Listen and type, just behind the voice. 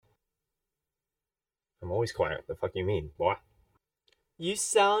I'm always quiet. The fuck you mean, boy? You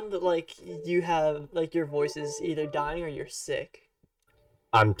sound like you have like your voice is either dying or you're sick.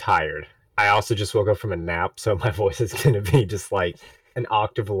 I'm tired. I also just woke up from a nap, so my voice is gonna be just like an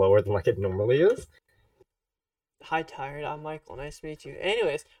octave lower than like it normally is. Hi, tired. I'm Michael. Nice to meet you.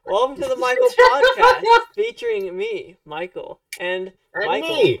 Anyways, welcome to the Michael Podcast, featuring me, Michael, and And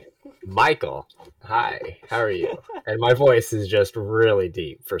Michael. me, Michael. Hi, how are you? And my voice is just really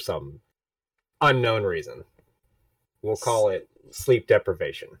deep for some unknown reason. We'll call it sleep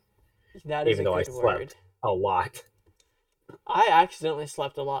deprivation, That is a even though I good word. slept a lot. I accidentally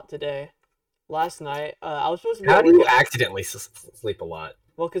slept a lot today. Last night, I was supposed to be How at do work you at. accidentally sleep a lot?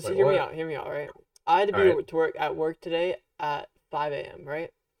 Well, cause Wait, hear me what? out. Hear me out. Right. I had to All be right. to work at work today at 5 a.m.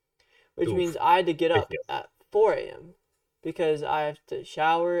 Right, which means Oof. I had to get Big up deal. at 4 a.m. because I have to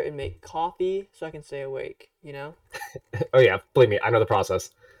shower and make coffee so I can stay awake. Oh yeah, believe me, I know the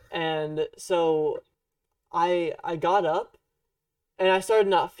process. And so I got up and I started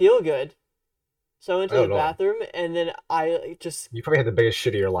not feel good. So I went to Oh the no, bathroom and then I just you probably had the biggest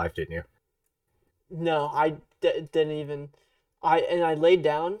shit of your life, didn't you? no, didn't even I laid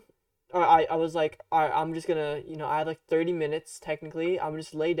down or I was like, all right, I'm just gonna, I had like 30 minutes technically. I'm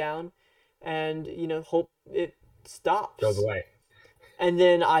just lay down and, hope it Goes stops. away. And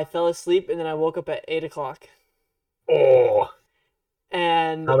then I fell asleep and then I woke up at 8 o'clock. Oh,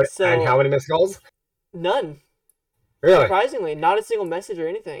 And how many and so how many missed calls? none. Really? Surprisingly, not a single message or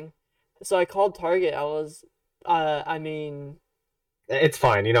anything. So I called Target. I mean, It's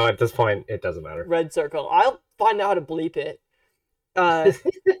fine. You know, at this point, it doesn't matter. red circle. I'll find out how to bleep it. Uh,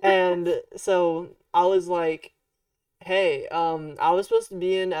 and so I was like, hey, I was supposed to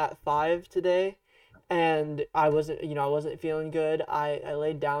be in at 5 today, and I wasn't feeling good. I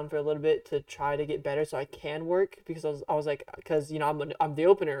laid down for a little bit to try to get better so I can work because I was like, because I'm the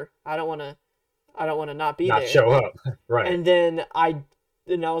opener. I don't want to not be Not there. show up. Right. And then I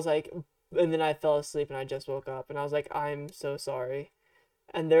was like, and then I fell asleep and I just woke up and I was like, I'm so sorry.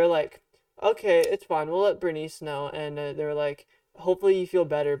 And they're like, okay, it's fine. We'll let Bernice know. And they were like, hopefully you feel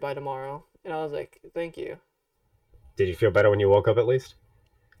better by tomorrow. And I was like, thank you. Did you feel better when you woke up at least?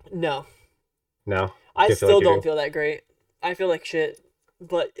 No, No? I Still feel like still you don't do? feel that great. I feel like shit,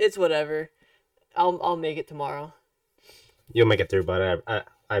 but it's whatever. I'll make it tomorrow. You'll make it through, but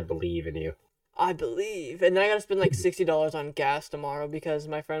I believe in you. I believe. And then I gotta spend like $60 on gas tomorrow because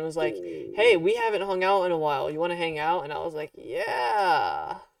my friend was like, hey, we haven't hung out in a while. You wanna hang out? And I was like,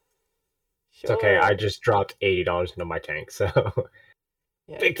 yeah, It's okay. I sure. just dropped $80 into my tank, so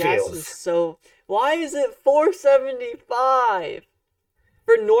Yeah, big gas is feels. so. Why is it 475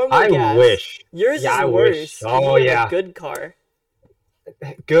 for normal I gas? wish. Yours Yeah, is I wish. worse because Oh you have a yeah. good car.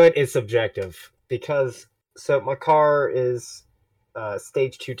 Good is subjective because my car is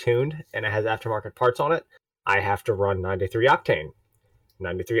stage 2 tuned and it has aftermarket parts on it. I have to run 93 octane.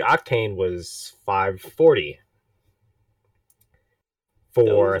 93 octane was 540 for,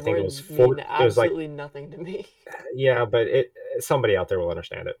 Those I think it was words mean 4, it was like, absolutely nothing to me. yeah, but it somebody out there will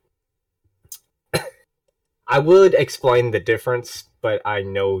understand it. I would explain the difference, but I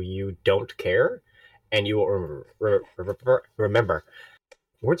know you don't care and you will remember.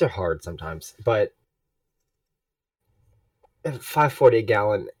 Words are hard sometimes, but 540 a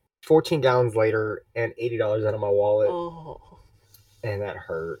gallon, 14 gallons later, and $80 out of my wallet, Oh, and that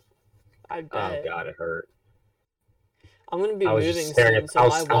hurt. I Oh bet. god, it hurt. I'm gonna be I was just moving staring at. soon, so my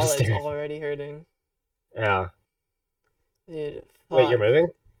I was wallet's staring. already hurting. Yeah. Dude, Wait, you're fuck. moving?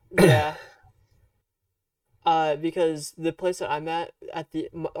 Yeah. Because the place that I'm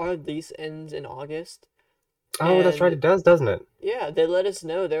our lease ends in August, Oh, that's right. and It does, doesn't it? yeah, they let us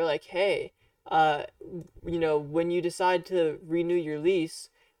know. They're like, hey, uh, when you decide to renew your lease,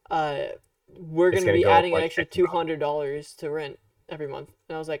 uh, we're It's gonna gonna be go up adding an like extra X two amount. hundred dollars to rent every month.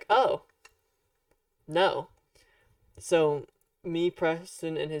 And I was like, oh, no. So me,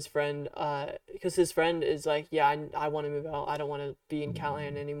 Preston, and his friend, because his friend is like, yeah, I want to move out. I don't want to be in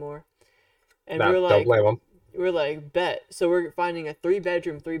Callahan anymore. And No, don't blame them. we're like, bet. So we're finding a 3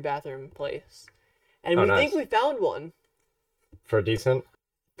 bedroom, 3 bathroom place, and Oh, we think nice. we found one. For a decent.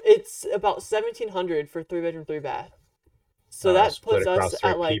 It's about 1,700 for 3 bedroom, 3 bath. So that Split puts us across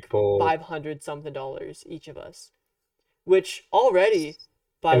three at like people, 500 something dollars each of us, which already,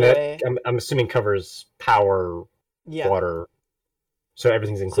 by and the that way, I'm assuming covers power, yeah. water, so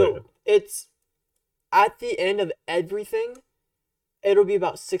everything's So included. it's at the end of everything, it'll be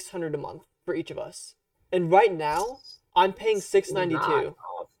about 600 a month for each of us. And right now, I'm paying Not 692.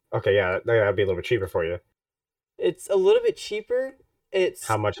 okay. Yeah, that'd be a little bit cheaper for you. It's a little bit cheaper. It's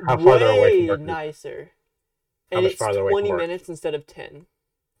How much? How farther away from way work? nicer. How And much it's farther away from 20 work? minutes instead of 10.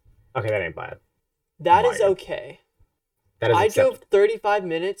 Okay, that ain't bad. That is Wyatt. okay. That is I acceptable. drove 35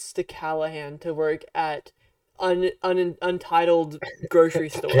 minutes to Callahan to work at Untitled Grocery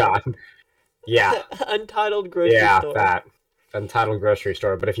Store. God. Yeah. Untitled Grocery Yeah, Store. that. Untitled grocery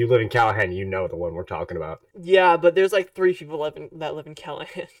store. But if you live in Callahan, you know the one we're talking about. Yeah, but there's like 3 people that live in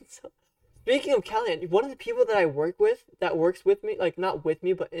Callahan. So, speaking of Callahan, one of the people that I work with, that works with me, like not with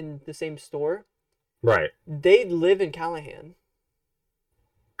me, but in the same store, Right. they live in Callahan.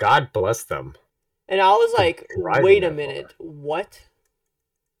 God bless them And I was for like, driving wait a that far. minute, what?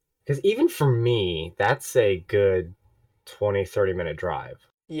 Because even for me, that's a good 20, 30-minute drive.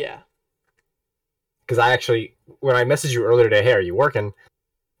 Yeah. Because I actually, when I messaged you earlier today, hey, are you working?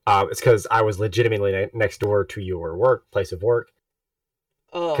 It's because I was legitimately next door to your place of work.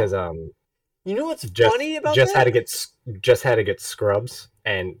 Because Oh. You know what's just funny about just had to that? get just had to get scrubs,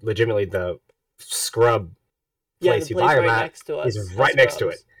 and legitimately the scrub Yeah, the place you place buy them right at next to is us has right next to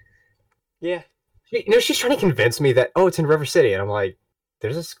it. scrubs. Yeah. She's trying to convince me that it's in River City, and I'm like,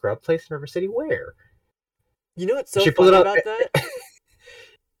 there's a scrub place in River City. Where? You know what's And so she pulled it funny up. about that?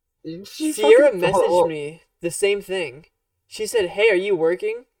 She Sierra fucking messaged me the same thing. She said, "Hey, are you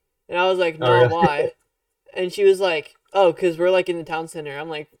working?" And I was like, oh "No, really? why?" And she was like, "Oh, cause we're like in the town center." I'm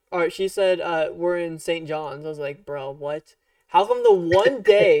like, "All right." She said, "We're in St. John's." I was like, "Bro, what? How come the one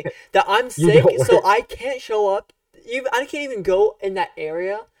day that I'm You sick, don't so work. I can't show up? I can't even go in that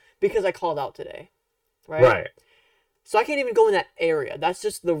area because I called out today, right? Right. So I can't even go in that area. That's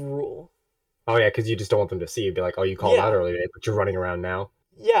just the rule." Oh yeah, because you just don't want them to see you. Be like, oh, you called out Yeah, earlier, but you're running around now.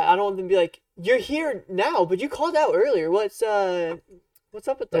 yeah. I don't want them to be like, "You're here now, but you called out earlier. What's up with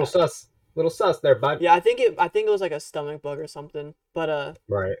Little that?" sus. Little sus there, bud. Yeah, I think it was like a stomach bug or something. But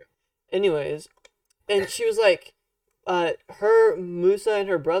Right. anyways, and she was like, her Musa and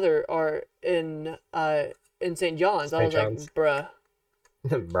her brother are in St. John's. I St. was like, John's. bruh.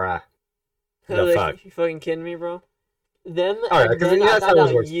 Bruh. I The was fuck. like, you fucking kidding me, bro? Them All right, and because then I that's how found it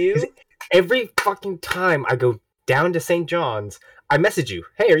always out works. Because you. every fucking time I go down to St. John's, I message you.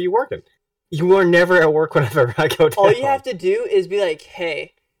 Hey, are you working? You are never at work whenever I go All you down. have to do is be like,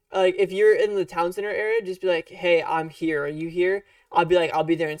 hey, like if you're in the town center area, just be like, hey, I'm here. Are you here? I'll be like, I'll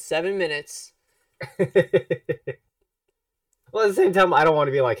be there in 7 minutes. Well, at the same time, I don't want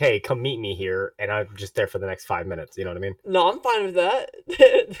to be like, hey, come meet me here, and I'm just there for the next 5 minutes. You know what I mean? No, I'm fine with that.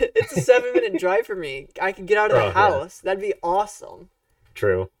 It's a 7 minute drive for me. I can get out of the Oh, yeah. house. That'd be awesome.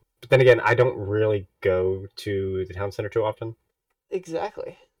 True. But then again, I don't really go to the town center too often.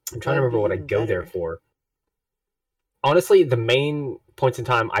 Exactly. I'm trying to That'd be remember what I even go there better. for. Honestly, the main points in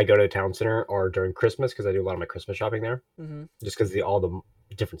time I go to the town center are during Christmas because I do a lot of my Christmas shopping there. Mm-hmm. Just because all the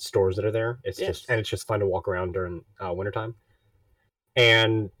different stores that are there, Yes. it's just fun to walk around during wintertime.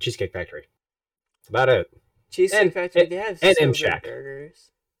 And Cheesecake Factory. That's about it. Cheesecake And Factory, they have and M so good Shack.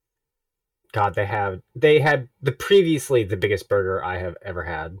 burgers. God, they had the biggest burger I have ever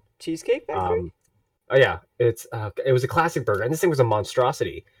had. Cheesecake Um, Factory? oh yeah, it was a classic burger, and this thing was a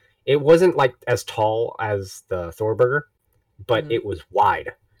monstrosity. It wasn't like as tall as the Thor burger, but Mm-hmm. it was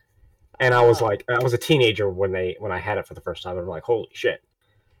wide. And Oh. I was a teenager when I had it for the first time, and I'm like, holy shit.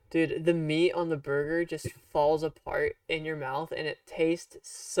 Dude, the meat on the burger just falls apart in your mouth and it tastes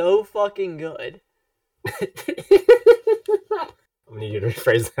so fucking good. I'm gonna need you to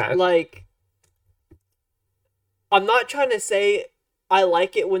rephrase that. Like, I'm not trying to say I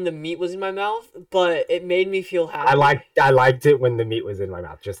like it when the meat was in my mouth, but it made me feel happy. I liked it when the meat was in my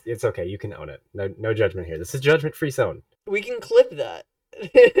mouth. Just it's okay, you can own it. No judgment here. This is judgment free zone. We can clip that.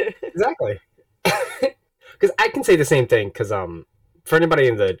 Exactly. Because I can say the same thing. Because for anybody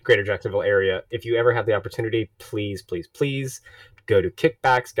in the Greater Jacksonville area, if you ever have the opportunity, please, please, please go to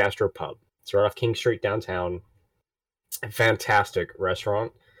Kickbacks Gastro Pub. It's right off King Street downtown. Fantastic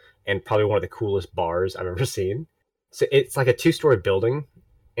restaurant, and probably one of the coolest bars I've ever seen. So it's like a two-story building,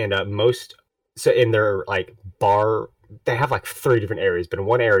 and most so in their like bar, they have like three different areas, but in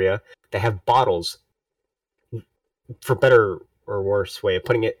one area they have bottles, for better or worse way of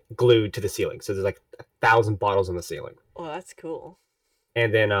putting it, glued to the ceiling. So there's like 1,000 bottles on the ceiling. Oh, that's cool.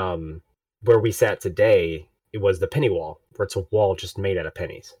 And then where we sat today, it was the penny wall, where it's a wall just made out of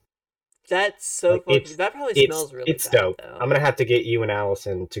pennies. That's so Like fucking. That probably it's smells really it's bad dope. I'm though. gonna have to get you and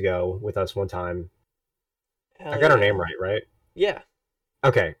Allison to go with us one time. I Hell got her name yeah. right, right? Yeah.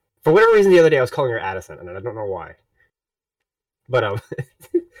 Okay. For whatever reason, the other day I was calling her Addison, and I don't know why. But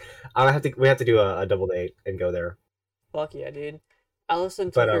we have to do a double date and go there. Fuck yeah, dude.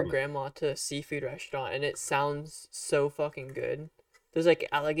 Allison But took her grandma to a seafood restaurant and it sounds so fucking good. There's like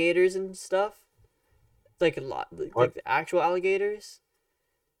alligators and stuff. Like a lot, what? like the actual alligators.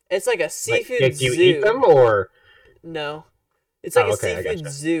 It's like a seafood Like, do you eat zoo. them or? No. It's like Oh, a okay, I seafood gotcha,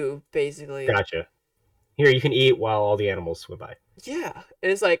 zoo, basically. gotcha. Here, you can eat while all the animals swim by. Yeah,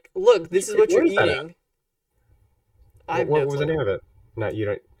 and it's like, look, this is what you're Where is that at? eating. I have What no was the clue. name of it? No, you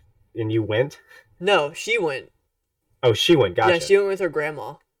don't. And you went? No, she went. Oh, she went. Yeah, Gotcha. she went with her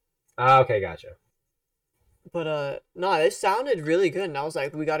grandma. Okay, gotcha. But no, it sounded really good, and I was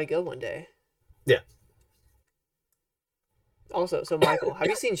like, we gotta go one day. Yeah, Also, so Michael, have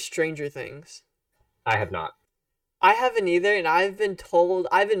you seen Stranger Things? I have not. I haven't either, and I've been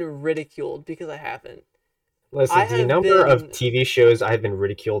ridiculed because I haven't. I Listen, the have number of been, TV shows I have been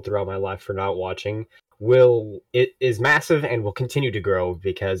ridiculed throughout my life for not watching will it is massive and will continue to grow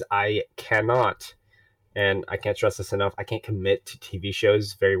because I cannot, and I can't stress this enough, I can't commit to TV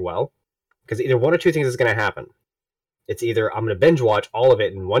shows very well because either one or two things is going to happen. It's either I'm going to binge watch all of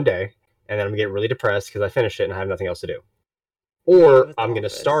it in one day and then I'm going to get really depressed because I finished it and I have nothing else to do, me or with The I'm going to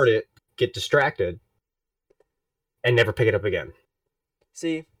start Office. it, get distracted, and never pick it up again.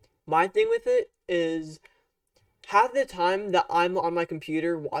 See, my thing with it is half the time that I'm on my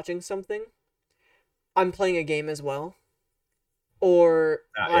computer watching something, I'm playing a game as well, or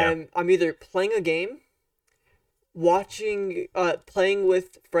Yeah, I'm either playing a game, watching playing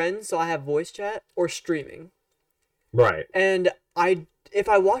with friends, so I have voice chat, or streaming. right. And I if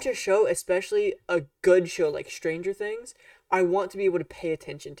I watch a show, especially a good show like Stranger Things, I want to be able to pay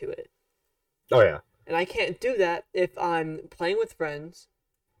attention to it. Oh yeah. And I can't do that if I'm playing with friends,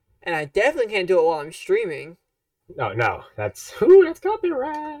 and I definitely can't do it while I'm streaming. Oh no, that's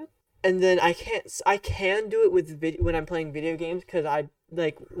copyright. And then I can do it with when I'm playing video games, because I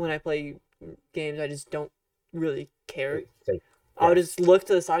like when I play games I just don't really care. I'll Yeah, just look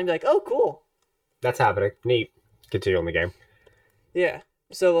to the side and be like, "Oh, cool." that's happening. Neat. Continue on the game. Yeah.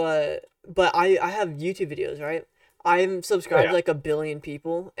 So but I have YouTube videos, right? I'm Oh subscribed to yeah. like a billion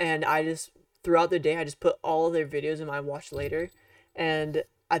people, and I just throughout the day I just put all of their videos in my watch later. And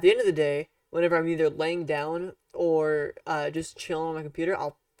at the end of the day, whenever I'm either laying down or just chilling on my computer,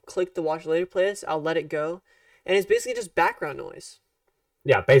 I'll click the watch later playlist, I'll let it go, and it's basically just background noise.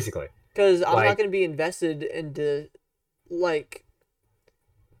 Yeah, basically. Because I'm not Like, gonna be invested into like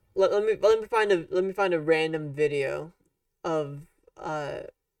let me find a random video of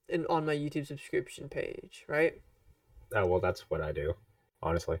on my YouTube subscription page, right? oh well, that's what I do,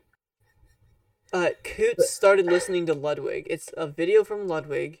 honestly. Coots started listening to Ludwig. It's a video from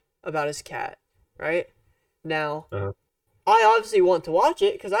Ludwig about his cat, right? Now, Uh, I obviously want to watch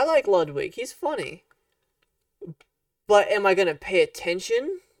it because I like Ludwig. He's funny. But am I gonna pay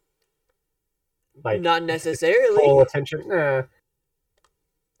attention? like Not necessarily, full attention. Nah.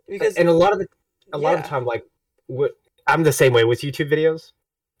 because And a lot of the yeah, time, like, what I'm the same way with YouTube videos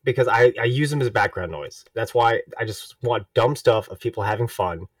because I use them as background noise. That's why I just want dumb stuff of people having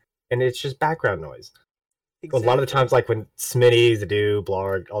fun, and it's just background noise. A lot of the exactly. times, like when Smitty, the dude,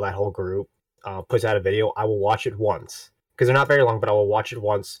 Blarg, all that whole group puts out a video, I will watch it once because they're not very long, but I will watch it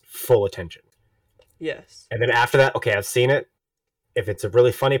once, full attention. Yes. And then after that, okay, I've seen it. If it's a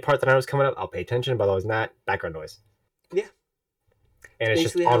really funny part that I know is coming up, I'll pay attention. But otherwise than that, background noise. Yeah. It's And it's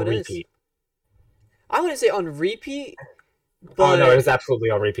just basically how on it is. repeat. I wouldn't say on repeat, Oh no, it but is absolutely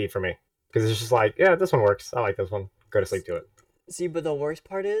on repeat for me. Because it's just like, yeah, this one works. I like this one. Go to sleep to it. see, but the worst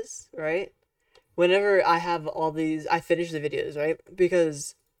part is, right? Whenever I have all these, I finish the videos, right?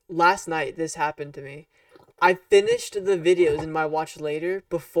 Because last night this happened to me. I finished the videos in my watch later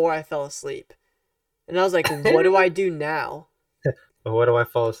before I fell asleep. And I was like, what do I do now? But what do I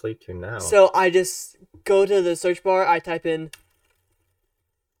fall asleep to now? So I just go to the search bar, I type in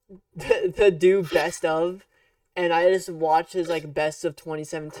the do best of, and I just watch his like best of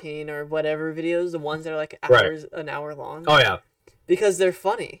 2017 or whatever videos, the ones that are like Right. an hour long, Oh yeah. because they're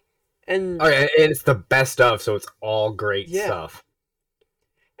funny. And Oh yeah, and it's the best of, so it's all great yeah. stuff.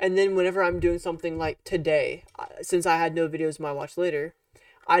 And then whenever I'm doing something like today, since I had no videos in my watch later,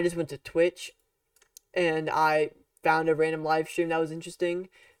 I just went to Twitch and I found a random live stream that was interesting,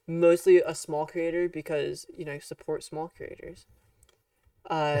 mostly a small creator because, I support small creators.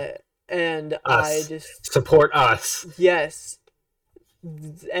 Uh, and I Us. just, Support us. yes,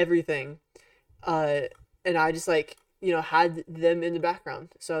 everything. Uh, and I just like, had them in the background.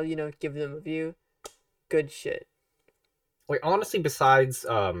 So, give them a view. Good shit. Like honestly, besides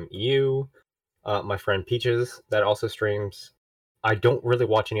you, my friend Peaches that also streams, I don't really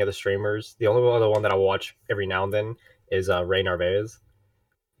watch any other streamers. The only other one that I watch every now and then is Ray Narvaez,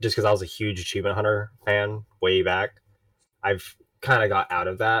 just because I was a huge Achievement Hunter fan way back. I've kind of got out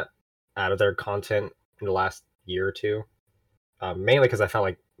of their content in the last year or two, mainly because I found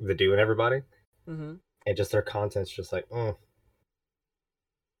like the do and everybody, Mm-hmm. and just their content's just like,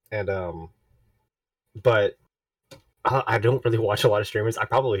 and but I don't really watch a lot of streamers. I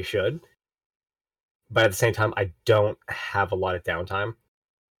probably should, but at the same time, I don't have a lot of downtime.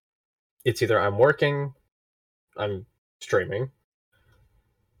 It's either I'm working, I'm streaming,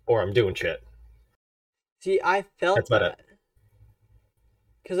 or I'm doing shit. See, I That's felt about it. that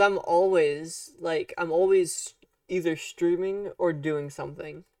because I'm always either streaming or doing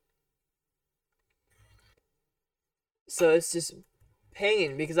something. So it's just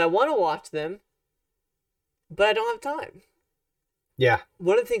pain because I want to watch them, but I don't have time. Yeah,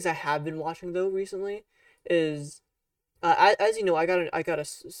 One of the things I have been watching though recently is, as you know, I got a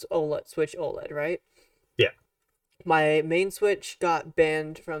OLED Switch OLED, right? yeah. My main Switch got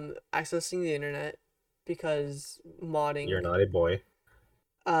banned from accessing the internet because You're a modding, naughty boy.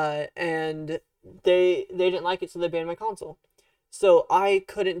 and they didn't like it, so they banned my console. So I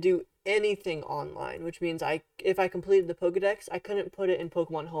couldn't do anything online, which means if I completed the Pokédex, I couldn't put it in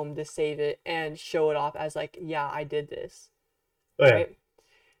Pokemon Home to save it and show it off as like, yeah, I did this, Oh, yeah. right?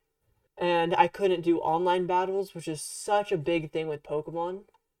 And I couldn't do online battles, which is such a big thing with Pokemon.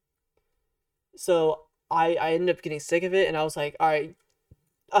 So I ended up getting sick of it, and I was like, all right,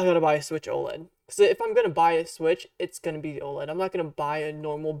 I gotta buy a Switch OLED. So if I'm gonna buy a Switch, it's gonna be the OLED. I'm not gonna buy a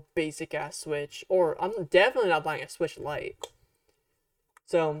normal basic ass Switch, or I'm definitely not buying a Switch Lite.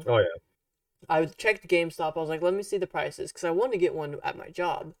 So Oh, yeah. I checked GameStop. I was like, let me see the prices, because I wanted to get one at my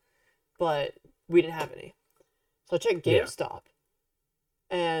job, but we didn't have any. So I checked Yeah. GameStop,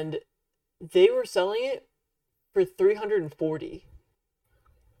 and they were selling it for 340.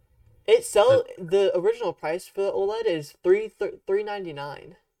 The original price for the OLED is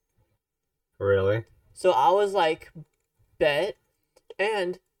 399. Really? So I was like, bet.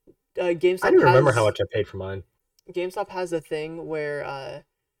 And I don't remember how much I paid for mine. GameStop has a thing where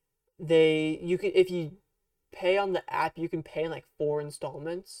they you can if you pay on the app, you can pay in like 4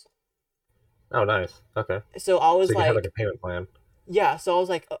 installments. Oh, nice. Okay. So I So was you can have like like, a payment plan. yeah. So I was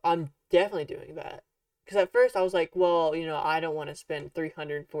like, I'm definitely doing that. Because at first I was like, well, I don't want to spend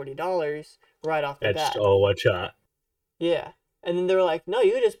 $340 right off the It's bat. all one shot. Yeah. And then they were like, no,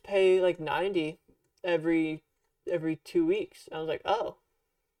 you just pay like 90 every 2 weeks. I was like, oh,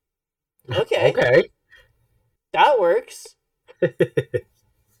 okay, Okay. that works.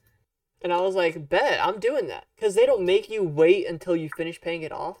 And I was like, bet, I'm doing that. Because they don't make you wait until you finish paying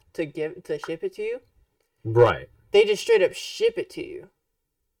it off to ship it to you. Right. They just straight up ship it to you.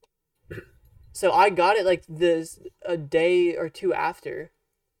 So I got it like this a day or two after.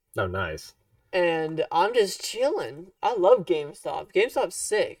 Oh, nice. And I'm just chilling. I love GameStop. GameStop's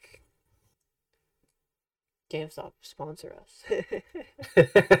sick. GameStop, sponsor us.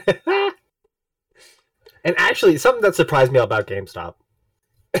 And actually, something that surprised me about GameStop.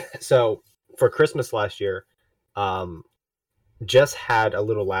 So for Christmas last year, um, Jess had a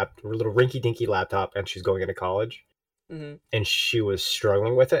little rinky-dinky laptop, and she's going into college, Hmm. and she was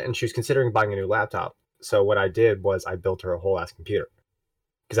struggling with it, and she was considering buying a new laptop. So what I did was I built her a whole ass computer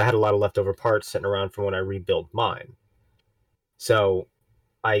because I had a lot of leftover parts sitting around from when I rebuilt mine. So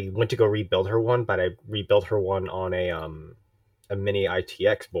I went to go rebuild her one, but I rebuilt her one on a mini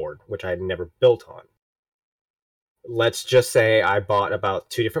ITX board, which I had never built on. Let's just say I bought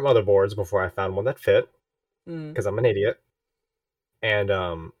about 2 different motherboards before I found one that fit, Hmm. because I'm an idiot.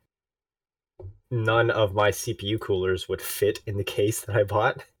 And none of my CPU coolers would fit in the case that I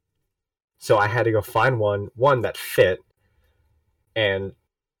bought. So I had to go find one that fit, and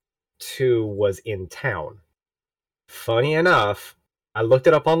two was in town. Funny enough, I looked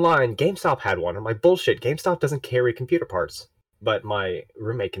it up online. GameStop had one. I'm like, bullshit. GameStop doesn't carry computer parts. But my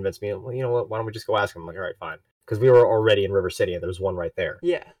roommate convinced me, well, you know what? Why don't we just go ask him? I'm like, all right, fine. Because we were already in River City and there's one right there.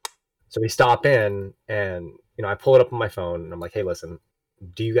 Yeah. So we stop in and, I pull it up on my phone and I'm like, hey, listen,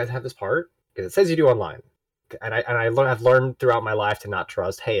 do you guys have this part? Because it says you do online. And I've learned throughout my life to not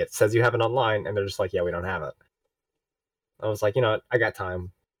trust, hey, it says you have it online. And they're just like, yeah, we don't have it. I was like, you know what? I got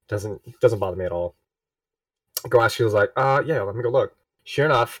time. Doesn't bother me at all. Go ask. She was like, yeah, let me go look. Sure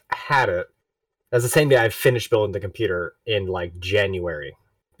enough, I had it. That's the same day I finished building the computer in like January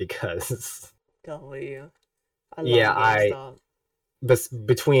because W. I yeah, love GameStop.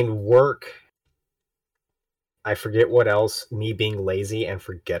 between work, I forget what else, me being lazy and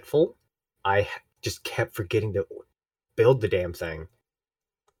forgetful, I just kept forgetting to build the damn thing.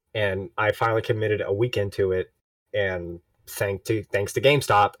 And I finally committed a weekend to it, and thanks to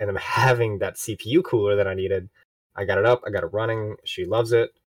GameStop and them having that CPU cooler that I needed, I got it up, I got it running. She loves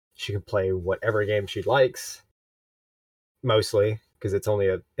it. She can play whatever game she likes, mostly because it's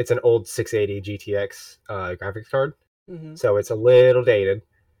an old 680 GTX graphics card, Hmm. so it's a little dated.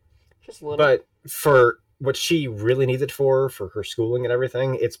 Just a little. But for what she really needs it for her schooling and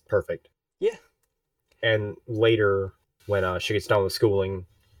everything, it's perfect. Yeah. And later, when she gets done with schooling,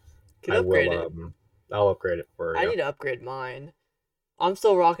 Could I upgrade will it. I'll upgrade it for I you. need to upgrade mine. I'm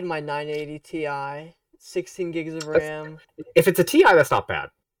still rocking my 980 Ti, 16 gigs of That's, RAM. if it's a Ti, that's not bad,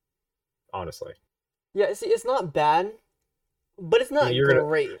 honestly. Yeah, see, it's not bad, but it's not You're gonna,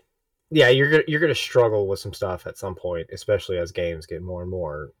 great. yeah, you're gonna struggle with some stuff at some point, especially as games get more and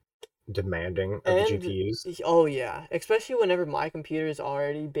more demanding of the And GPUs. oh yeah, especially whenever my computer is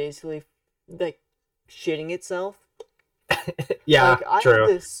already basically like shitting itself. Yeah, Like I had true.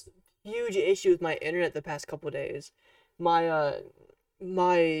 this huge issue with my internet the past couple days. My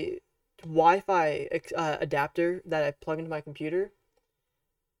Wi-Fi adapter that I plug into my computer,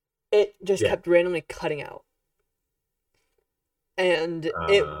 it just Yeah. kept randomly cutting out. And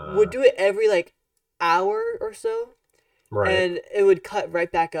it would Uh, do it every like hour or so, right. and it would cut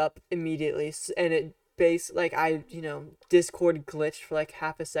right back up immediately. And it like I Discord glitched for like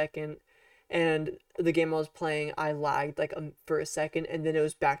half a second, and the game I was playing I lagged like for a second, and then it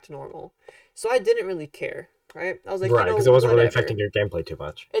was back to normal. So I didn't really care, right? I was like, Right, because it wasn't really whatever. affecting your gameplay too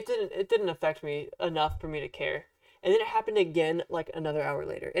much. It didn't affect me enough for me to care. And then it happened again like another hour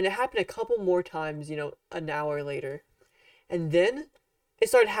later, and it happened a couple more times, an hour later. And then it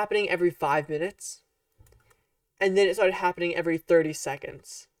started happening every 5 minutes. And then it started happening every 30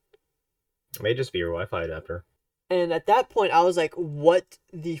 seconds. It may just be your Wi-Fi adapter. And at that point, I was like, what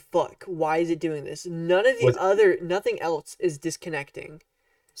the fuck? Why is it doing this? Was Nothing else is disconnecting.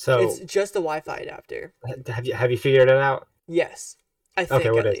 It's so? just the Wi-Fi adapter. Have you figured it out? Yes, I Okay,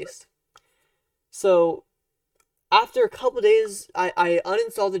 think what at is it? least. So after a couple days, I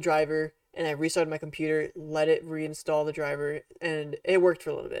uninstalled the driver and I restarted my computer, let it reinstall the driver, and it worked for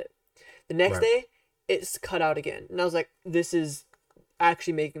a little bit. The next Right. day, it's cut out again. And I was like, this is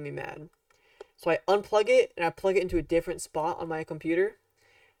actually making me mad. So I unplug it and I plug it into a different spot on my computer.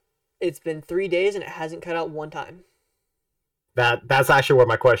 It's been 3 days and it hasn't cut out one time. That's actually where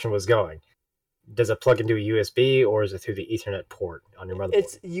my question was going. Does it plug into a USB or is it through the Ethernet port on your motherboard?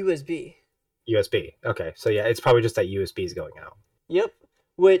 It's USB. USB. Okay, so yeah, it's probably just that USB is going out. Yep.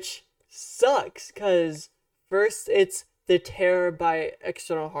 Which sucks because first it's the terabyte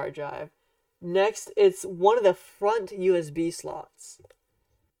external hard drive. Next, it's one of the front USB slots.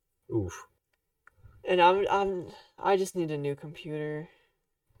 Oof. And I just need a new computer.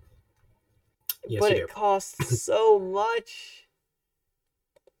 Yes, But you it do. costs so much.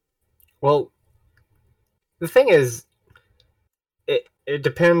 Well, the thing is, it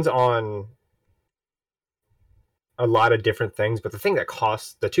depends on a lot of different things, but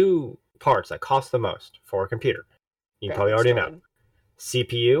the two parts that cost the most for a computer, you probably Graphics already know, card.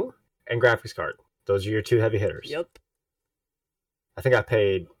 CPU and graphics card. Those are your two heavy hitters. Yep. I think I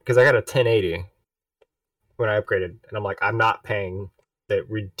paid because I got a 1080 when I upgraded, and I'm like, I'm not paying the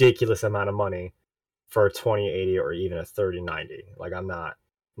ridiculous amount of money for a 2080 or even a 3090. Like, I'm not.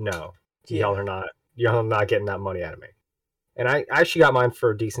 No, Yeah. Y'all are not getting that money out of me. And I actually got mine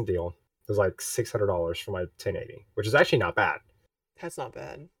for a decent deal. It was like $600 for my 1080, which is actually not bad. That's not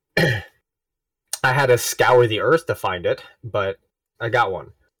bad. I had to scour the earth to find it, but I got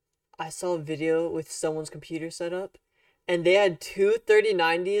one. I saw a video with someone's computer setup, and they had two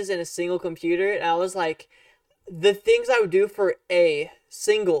 3090s in a single computer, and I was like, the things I would do for a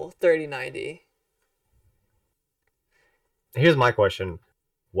single 3090. Here's my question.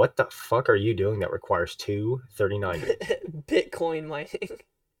 What the fuck are you doing that requires two 3090s? Bitcoin mining.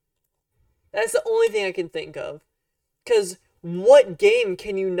 That's the only thing I can think of. Because what game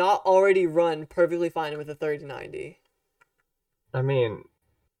can you not already run perfectly fine with a 3090? I mean,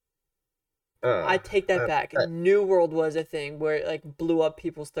 I take that back. uh, New World was a thing where it like blew up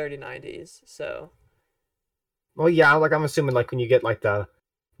people's 3090s. So well, yeah, like I'm assuming like when you get like the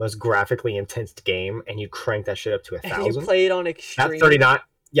most graphically intense game and you crank that shit up to and you 1,000, play it on that extreme. 39,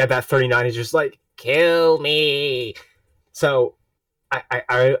 yeah, that 39 is just like kill me. So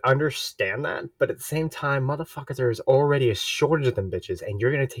I understand that, but at the same time, motherfuckers, there's already a shortage of them bitches, and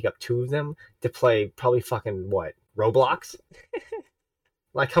you're gonna take up two of them to play probably fucking what, Roblox?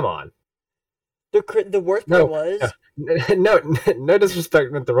 Like, come on. The worst part No, was, no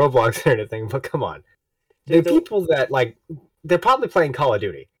disrespect with the Roblox or anything, but come on. The dude, people that like, they're probably playing Call of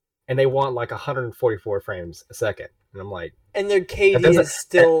Duty, and they want like 144 frames a second, and I'm like, and their that KD doesn't, is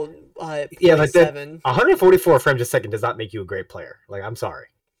still yeah, point like that. 0.7. 144 frames a second does not make you a great player. Like, I'm sorry.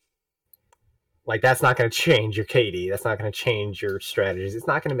 Like, that's not going to change your KD. That's not going to change your strategies. It's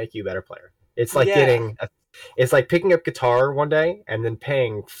not going to make you a better player. It's like Yeah, it's like picking up guitar one day and then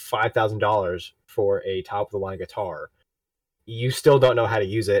paying $5,000 for a top of the line guitar. You still don't know how to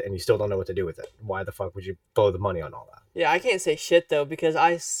use it, and you still don't know what to do with it. Why the fuck would you blow the money on all that? yeah. I can't say shit though because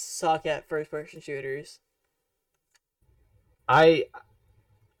I suck at first-person shooters. I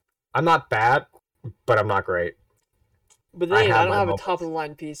I'm not bad. but I'm not great. But I then I have don't my have a top of moments. the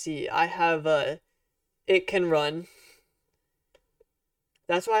line PC. I have it can run.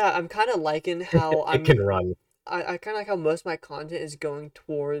 That's why I'm kind of liking how It can run. I kind of like how most of my content is going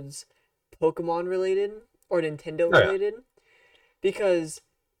towards Pokemon related or Nintendo Oh yeah. related because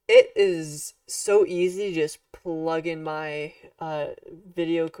it is so easy to just plug in my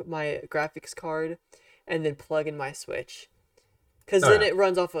my graphics card and then plug in my Switch. Because Oh then yeah. it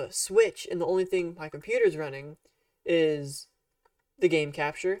runs off a Switch, and the only thing my computer's running is the game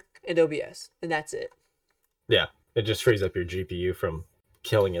capture and OBS, and that's it. Yeah. It just frees up your GPU from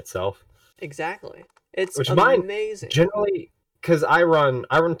killing itself. Exactly. It's Which mine amazing. generally, because I run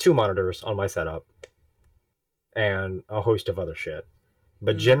two monitors on my setup and a host of other shit.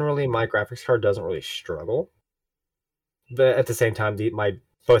 But Mm. generally, my graphics card doesn't really struggle. But at the same time, my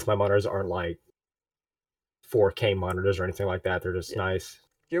both my monitors aren't like 4K monitors or anything like that. They're just Yeah. nice.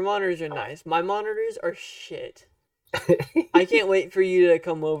 Your monitors are nice. My monitors are shit. I can't wait for you to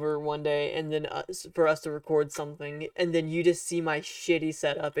come over one day and then for us to record something, and then you just see my shitty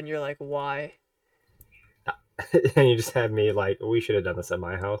setup, and you're like, why? And you just have me like, we should have done this at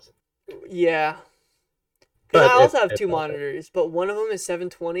my house. Yeah. Because I But also have it's two all good. monitors, but one of them is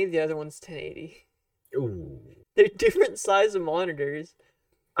 720, the other one's 1080. Ooh. They're different size of monitors.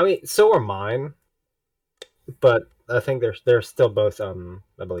 I mean, so are mine, but I think they're still both I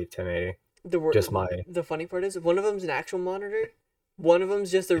believe 1080. Just my The funny part is one of them's an actual monitor, one of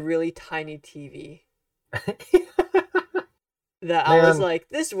them's just a really tiny TV. That I was man, like,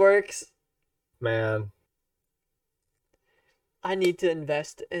 this works. man. I need to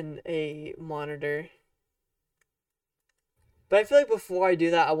invest in a monitor. But I feel like before I do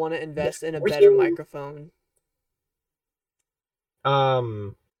that, I want to invest in a Were better you microphone.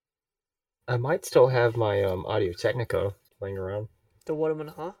 um I might still have my Audio Technica laying around. The Waterman,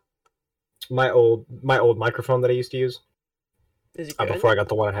 huh? My old microphone that I used to use Is it good? before I got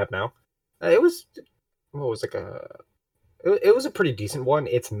the one I have now. It was what was like it was a pretty decent one.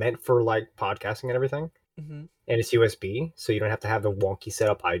 It's meant for like podcasting and everything, Mm-hmm. and it's USB, so you don't have to have the wonky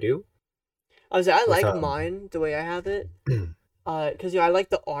setup I do I with like mine the way I have it. Cause I like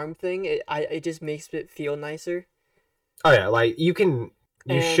the arm thing. It just makes it feel nicer. Oh yeah, like you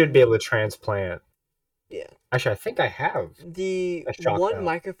should be And able to transplant. yeah, Actually, I think I have the a shock one mount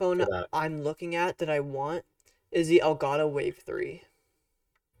microphone for that. I'm looking at that I want is the Elgato Wave 3.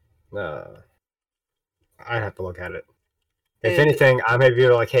 Uh, I'd have to look at it. If And anything, I may be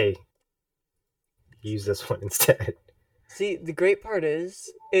like, hey, use this one instead. see, the great part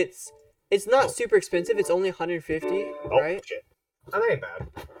is it's not Oh, super expensive. It's only 150, oh right? shit. That ain't bad.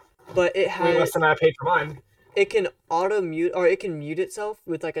 But Way less than I paid for mine. it can auto mute or it can mute itself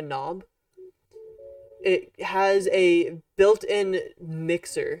with like a knob. It has a built-in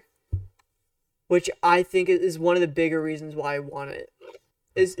mixer, which I think is one of the bigger reasons why I want it.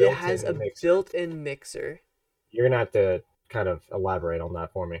 Is it has Built-in a mixer. built-in mixer. You're gonna have to kind of elaborate on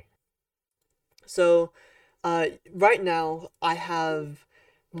that for me. So, right now I have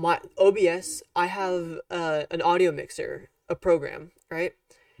my OBS. I have an audio mixer, a program, right,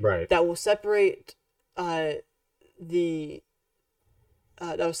 Right. that will separate uh, the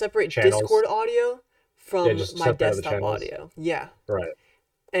that will separate Channels. Discord audio Yeah, from just my separate the desktop channels. audio. Yeah, Right.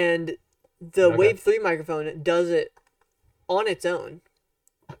 and the Okay. Wave 3 microphone does it on its own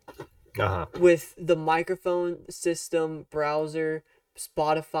Uh huh. with the microphone system, browser,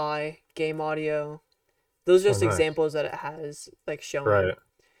 Spotify, game audio. Those are Oh, just nice. examples that it has like showing. Right.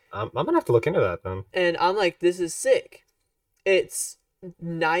 I'm gonna have to look into that then. And I'm like, this is sick. It's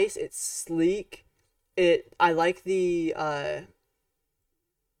nice, it's sleek. I like the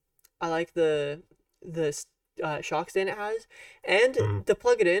shock stand it has, and Mhm. to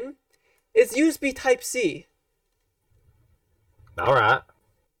plug it in, it's USB Type C. All right.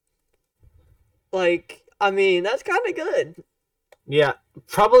 Like, I mean, that's kind of good. Yeah,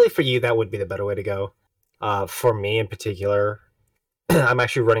 probably for you that would be the better way to go. For me in particular, I'm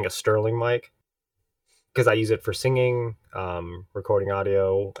actually running a Sterling mic because I use it for singing, recording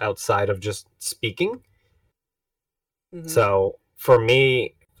audio outside of just speaking. Hmm. So for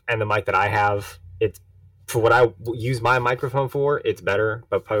me and the mic that I have, it's for what I use my microphone for, it's better.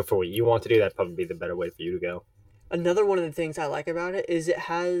 But probably for what you want to do, that'd probably be the better way for you to go. Another one of the things I like about it is it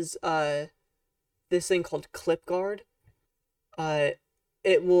has this thing called Clip Guard. Uh,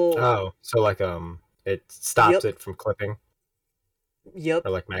 it will. Oh, so like it stops Yep, it from clipping yep.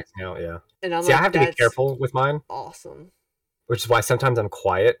 or like maxing out. Yeah. And I'm See, I like, have to be that's careful with mine, awesome. which is why sometimes I'm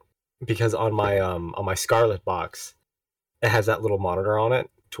quiet because on my Scarlet box, it has that little monitor on it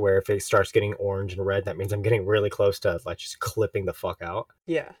to where if it starts getting orange and red, that means I'm getting really close to like just clipping the fuck out.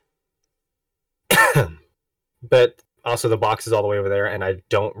 Yeah. But also the box is all the way over there, and I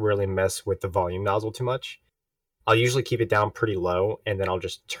don't really mess with the volume nozzle too much. I'll usually keep it down pretty low, and then I'll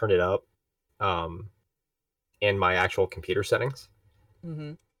just turn it up um, in my actual computer settings.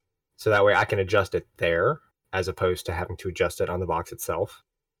 Mm-hmm. So that way I can adjust it there as opposed to having to adjust it on the box itself.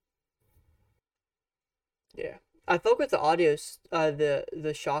 Yeah, I fuck with the audio,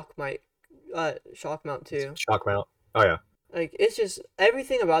 the shock mic, shock mount too. Shock mount. Oh yeah. Like it's just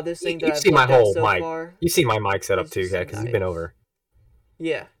everything about this thing that You've I've seen my looked at whole so mic. far You've seen my mic setup is too, just yeah, because you've been over.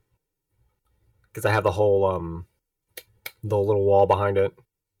 Yeah. Because I have the whole the little wall behind it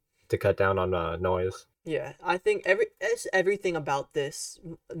to cut down on noise. Yeah, I think everything about this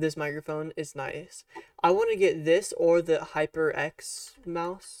microphone is nice. I want to get this or the HyperX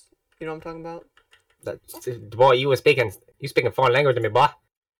mouse. You know what I'm talking about? Boy, you speaking foreign language to me, boy.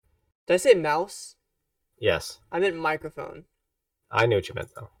 Did I say mouse? Yes, I meant microphone. I knew what you meant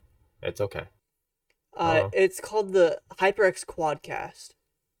though. It's okay. It's called the HyperX Quadcast.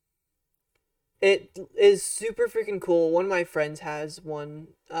 It is super freaking cool. One of my friends has one.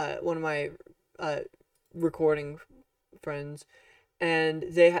 One of my recording friends, and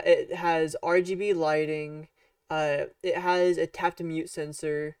it has RGB lighting. It has a tap to mute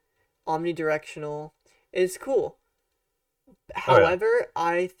sensor, omnidirectional. It's cool. However,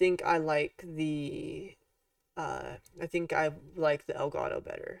 I think I like the Elgato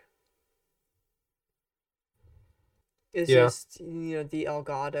better. It's just, the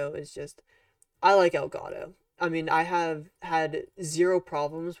Elgato is just, I like Elgato. I mean, I have had zero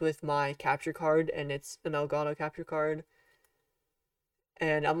problems with my capture card, and it's an Elgato capture card.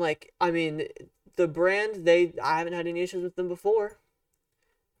 And I'm like, I mean, the brand, I haven't had any issues with them before.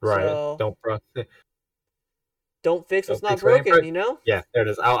 Right. So don't fix what's not broken, you know? Yeah, there it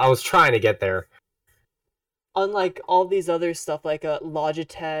is. I was trying to get there. Unlike all these other stuff like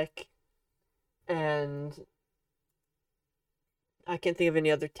Logitech, and I can't think of any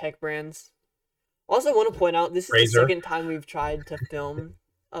other tech brands. Also, want to point out this is the second time we've tried to film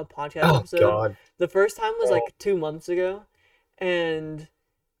a podcast episode. God. The first time was like 2 months ago, and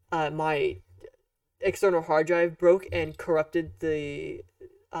my external hard drive broke and corrupted the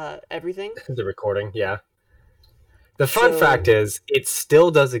everything. The recording, yeah. The fun fact is, it still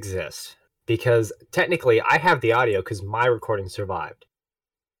does exist because technically I have the audio because my recording survived.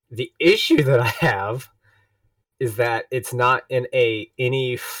 The issue that I have is that it's not in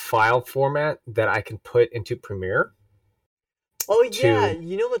any file format that I can put into Premiere. Oh yeah,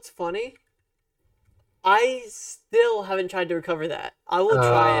 you know what's funny? I still haven't tried to recover that. I will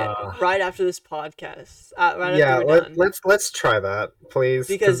try it right after this podcast. After we're done. Let's try that, please,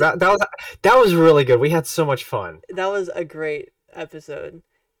 because that was really good. We had so much fun. That was a great episode.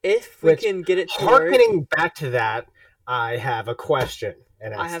 If we can get it to harkening back to that, I have a question,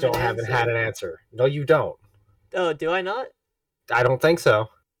 and I still haven't had an answer. No, you don't. Oh, do I not? I don't think so.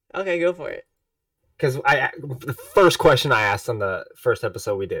 Okay, go for it. Because the first question I asked on the first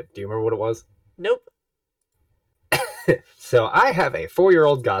episode we did, do you remember what it was? Nope. So I have a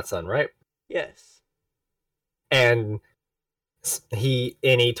 4-year-old godson, right? Yes. And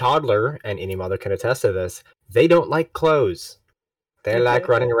any toddler and any mother can attest to this, they don't like clothes. They like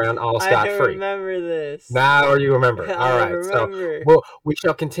running around all scot-free. I remember this. Now you remember. All right. Remember. So we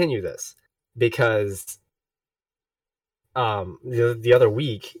shall continue this because the other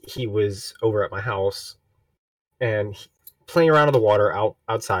week he was over at my house and playing around in the water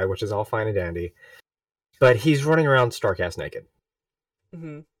outside, which is all fine and dandy. But he's running around stark-ass naked.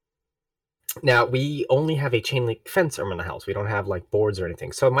 Mm-hmm. Now, we only have a chain link fence around the house. We don't have, like, boards or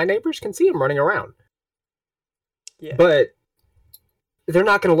anything. So my neighbors can see him running around. Yeah. But they're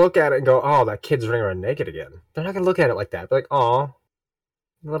not going to look at it and go, oh, that kid's running around naked again. They're not going to look at it like that. They're like, oh,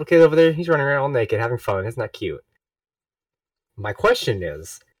 the little kid over there, he's running around all naked, having fun. Isn't that cute? My question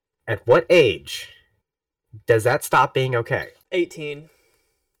is, at what age does that stop being okay? 18.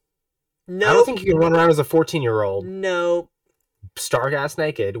 No. I don't think you can run around as a 14-year-old. No. Stark-ass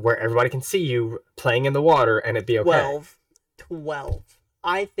naked, where everybody can see you playing in the water, and it'd be okay. 12.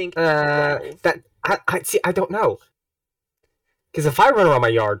 I think 12. I don't know. Because if I run around my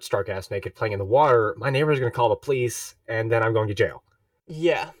yard stark-ass naked playing in the water, my neighbor's going to call the police, and then I'm going to jail.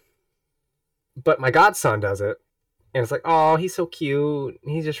 Yeah. But my godson does it, and it's like, oh, he's so cute.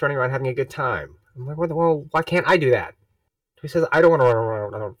 He's just running around having a good time. I'm like, well, why can't I do that? He says, I don't want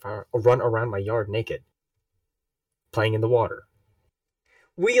to run around my yard naked, playing in the water.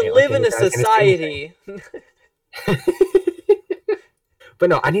 We live in a society.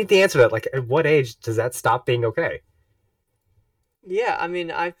 But no, I need the answer to that. Like, at what age does that stop being okay? Yeah, I mean,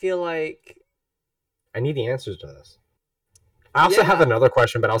 I feel like... I need the answers to this. I also have another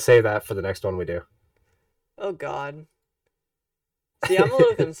question, but I'll save that for the next one we do. Oh God. See, I'm a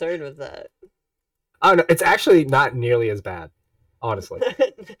little concerned with that. I don't know. It's actually not nearly as bad, honestly.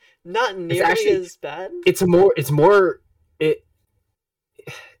 Not It's nearly actually as bad. it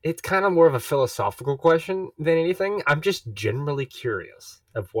it's kind of more of a philosophical question than anything. I'm just generally curious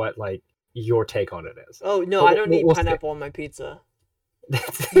of what like your take on it is. Oh no, But I don't need we'll see. pineapple on my pizza.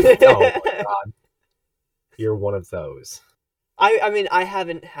 Oh my god, you're one of those. I mean I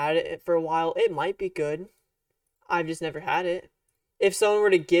haven't had it for a while. It might be good. I've just never had it. If someone were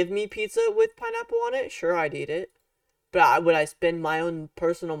to give me pizza with pineapple on it, sure I'd eat it. But would I spend my own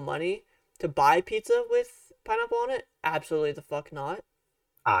personal money to buy pizza with pineapple on it? Absolutely the fuck not.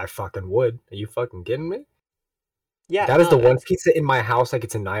 I fucking would. Are you fucking kidding me? Yeah, That is no, the one pizza in my house that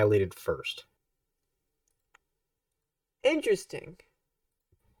gets annihilated first. interesting.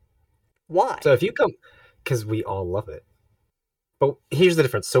 Why? So if you come, because we all love it. But here's the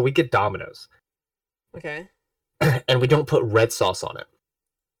difference. So we get Domino's, Okay. and we don't put red sauce on it.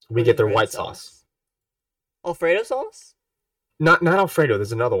 We What is get their red white sauce. sauce? Alfredo sauce? Not Alfredo.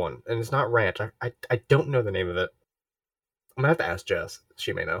 There's another one, and it's not ranch. I don't know the name of it. I'm gonna have to ask Jess.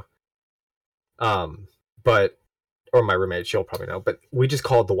 She may know. But or my roommate, she'll probably know. But we just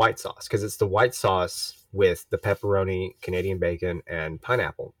call it the white sauce because it's the white sauce with the pepperoni, Canadian bacon, and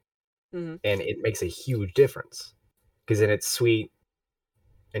pineapple, Mm-hmm. and it makes a huge difference because then it's sweet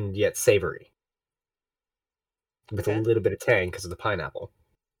and yet savory with a Okay. little bit of tang because of the pineapple,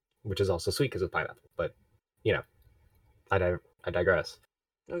 which is also sweet because of pineapple. But you know, I digress.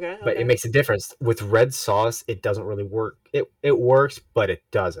 Okay. But it Okay. makes a difference with red sauce. It doesn't really work. It works, but it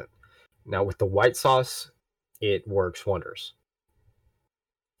doesn't. Now with the white sauce, it works wonders.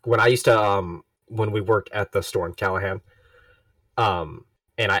 When I used to when we worked at the store in Callahan, um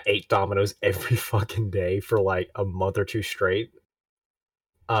and I ate Domino's every fucking day for like a month or two straight,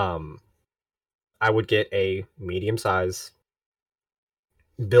 um I would get a medium size,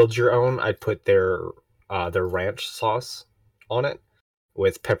 build your own. I'd put their ranch sauce on it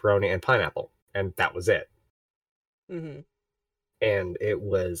with pepperoni and pineapple, and that was it. Mm-hmm. And it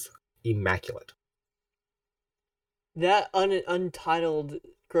was immaculate. That untitled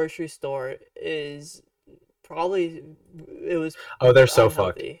grocery store is probably it was Oh, they're so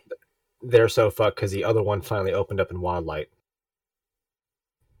fucked. unhealthy. They're so fucked because the other one finally opened up in Wildlight.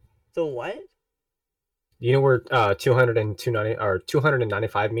 The what? You know where 200 and 290 or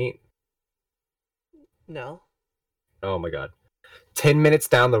 295 meet? No. Oh my god. 10 minutes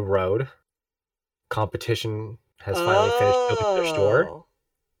down the road, competition has finally finished building their store, Oh.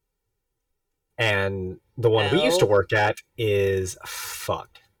 and the one we used to L. work at is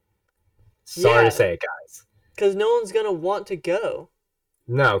fucked. Sorry to Yeah, say it, guys. because no one's gonna want to go.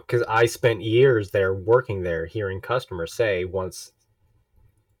 No, because I spent years there working there, hearing customers say Once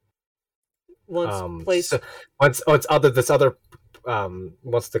place. so once other this other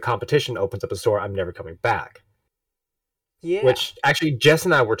once the competition opens up a store, I'm never coming back. Yeah. Which actually, Jess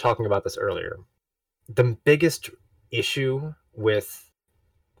and I were talking about this earlier. The biggest issue with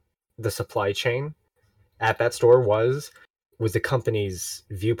the supply chain at that store was the company's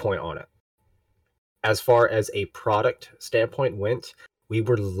viewpoint on it. As far as a product standpoint went, we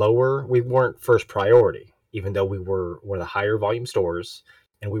were lower. We weren't first priority, even though we were one of the higher volume stores,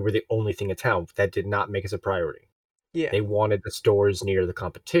 and we were the only thing in town. That did not make us a priority. Yeah. They wanted the stores near the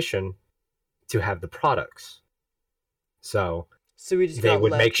competition to have the products, so So we just they got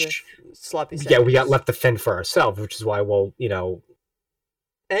would make. left with sloppy Yeah, we got seconds. left to fend for ourselves, which is why, well,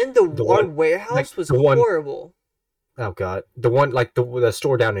 And the our one like warehouse was the one horrible. oh god, the one like the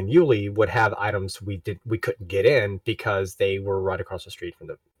store down in Yulee would have items we couldn't get in because they were right across the street from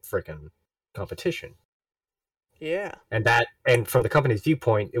the freaking competition. Yeah. And from the company's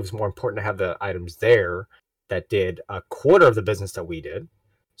viewpoint, it was more important to have the items there that did a quarter of the business that we did.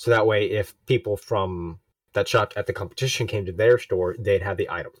 So that way if people from that shopped at the competition came to their store, they'd have the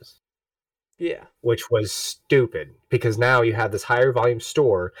items. Yeah. Which was stupid because now you have this higher volume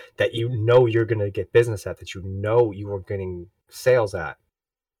store that you know you're going to get business at, that you know you are getting sales at,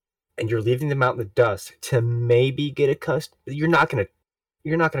 and you're leaving them out in the dust to maybe get a customer. You're not going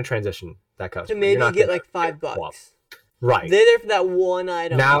to transition that To customer. You're maybe not get going to like get $5. right They're there for that one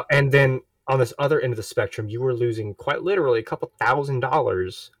item. now. And then on this other end of the spectrum, you were losing quite literally a couple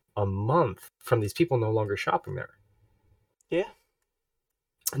 $1,000s a month from these people no longer shopping there. Yeah.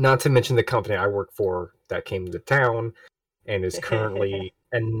 Not to mention the company I work for that came to town and is currently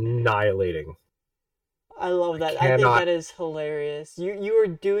annihilating. I love I that. I think cannot. that is hilarious. You are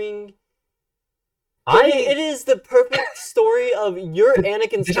doing I it is the perfect story of your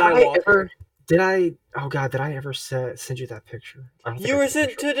Anakin did I Skywalker. ever did I oh god did I ever send you that picture? I don't think You I were took a sent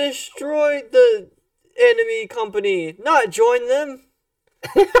picture. to destroy the enemy company, not join them.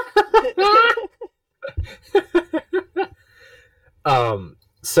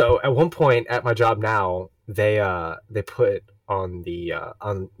 So at one point at my job now, they put on the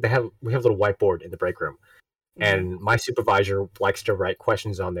on they have we have a little whiteboard in the break room, Mhm. and my supervisor likes to write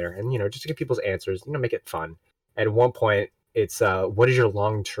questions on there, and just to get people's answers, make it fun. At one point, it's what is your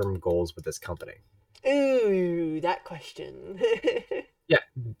long term goals with this company? Ooh, that question. Yeah.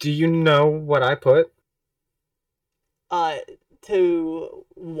 Do you know what I put? uh, to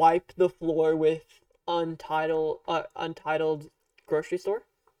wipe the floor with untitled grocery store.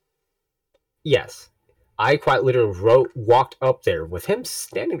 Yes. I quite literally walked up there with him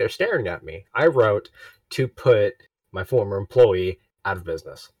standing there staring at me. I wrote to put my former employee out of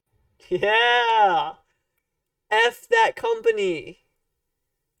business. Yeah, F that company.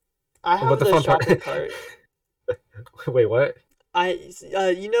 I But have the the fun part. shopping cart. Wait, what?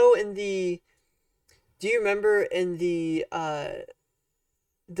 You know, in the, do you remember in the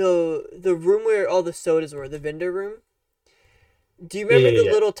room where all the sodas were, the vendor room? Do you Yeah, remember yeah, the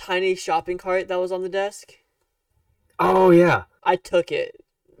yeah. little tiny shopping cart that was on the desk? Oh yeah. I took it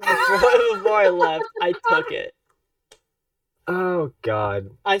before before I left. I took it. Oh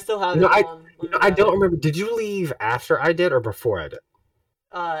god. I still have You know, it. I Hold on, let me I grab don't it. remember. Did you leave after I did or before I did?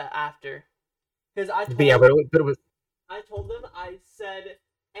 After, because I But yeah, told but it was. I told them, I said,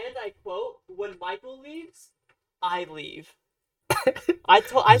 and I quote, when Michael leaves, I leave. I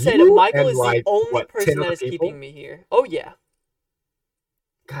said You Michael and is the like only what, 10 person that other is keeping people? me here. Oh yeah,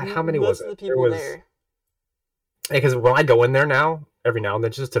 God, how many was most of it? the There people was, there. because when I go in there now, every now and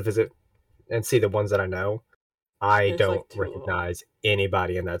then, just to visit and see the ones that I know, I There's don't like two of them. recognize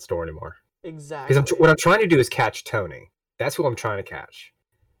anybody in that store anymore. Because Exactly. what I'm trying to do is catch Tony. That's who I'm trying to catch.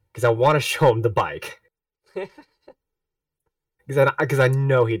 Because I want to show him the bike. Because I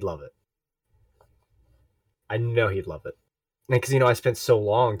know he'd love it. I know he'd love it. And because I spent so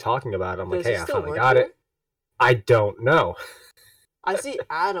long talking about it, I'm like, Does he hey, I still finally work got it. here? I don't know. I see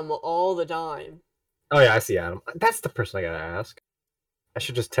Adam all the time. Oh yeah, I see Adam. That's the person I gotta ask. I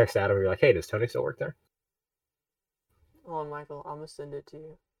should just text Adam and be like, hey, does Tony still work there? Oh, Michael, I'm gonna send it to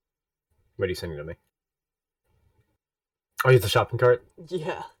you. What are you sending to me? Oh, you have the shopping cart?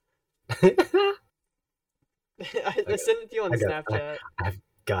 Yeah, I I got, sent it to you on I got, Snapchat. I've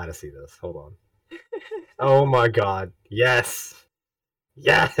got to see this. Hold on. Oh my god. Yes.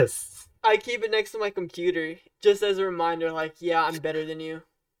 Yes. I keep it next to my computer just as a reminder. Like, yeah, I'm better than you.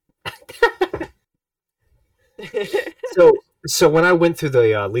 So when I went through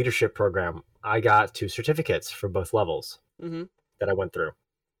the leadership program, I got 2 certificates for both levels hmm that I went through.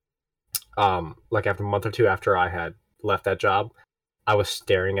 Like after a month or two after I had left that job, I was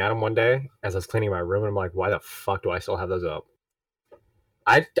staring at them one day as I was cleaning my room, and I'm like, why the fuck do I still have those up?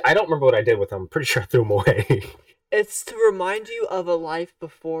 I don't remember what I did with them. I'm pretty sure I threw them away. It's to remind you of a life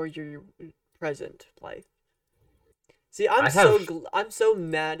before your present life. See, I have. I'm so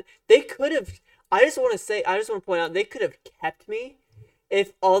mad. They could have. I just want to say. I just want to point out they could have kept me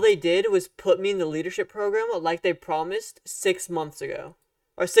if all they did was put me in the leadership program like they promised 6 months ago,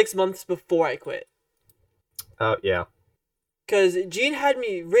 or 6 months before I quit. Oh yeah. Because Gene had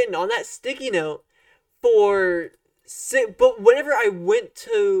me written on that sticky note for but whenever I went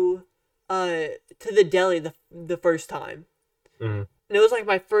to the deli the first time, Mhm. and it was like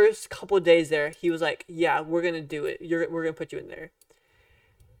my first couple of days there, he was like, "Yeah, we're gonna do it. We're gonna put you in there."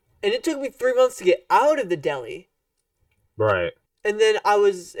 And it took me 3 months to get out of the deli, Right. and then I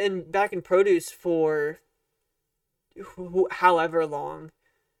was back in produce for however long.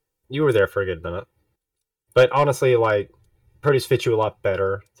 You were there for a good minute. But honestly, like, produce fits you a lot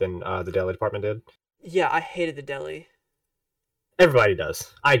better than the deli department did. Yeah, I hated the deli. Everybody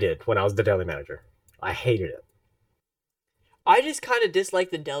does. I did when I was the deli manager. I hated it. I just kind of dislike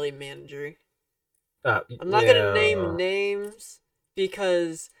the deli manager. I'm not gonna name Yeah. names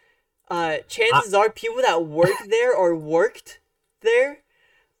because I, chances are people that work there or worked there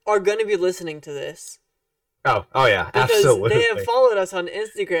are gonna be listening to this oh yeah, because they have absolutely. followed us on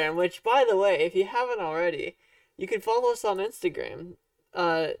Instagram. Which, by the way, if you haven't already, you can follow us on Instagram.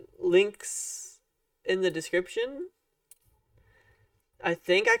 Links in the description. I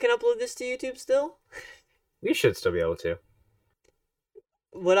think I can upload this to YouTube still. You should still be able to.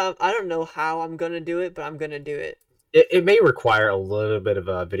 I don't know how I'm gonna do it, but I'm gonna do it. It may require a little bit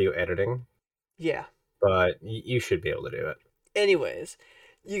of video editing, Yeah. but you should be able to do it. Anyways,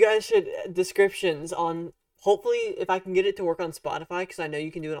 you guys should descriptions on. Hopefully, if I can get it to work on Spotify, because I know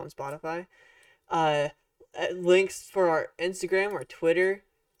you can do it on Spotify. Uh, Links for our Instagram, our Twitter,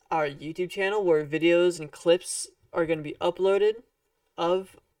 our YouTube channel, where videos and clips are going to be uploaded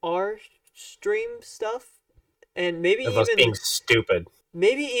of our stream stuff, and maybe Of us being stupid.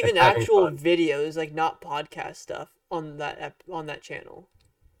 even having actual fun. videos, like not podcast stuff on that channel.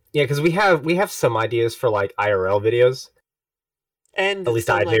 Yeah, because we have some ideas for like IRL videos. And At least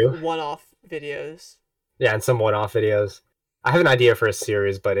some I like do. one-off videos. Yeah, and some one-off videos. I have an idea for a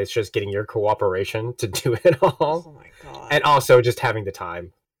series, but it's just getting your cooperation to do it all. Oh my god. And also just having the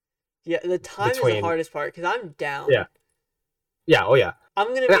time. Yeah, the time is the Between hardest part because I'm down. Yeah. Yeah, oh yeah.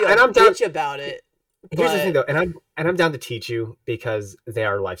 I'm gonna be a I'm down. bitch about it. Here's the thing though, and I'm down to teach you because they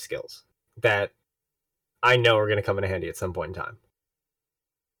are life skills that I know are gonna come in handy at some point in time.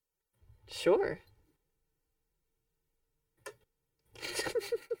 Sure.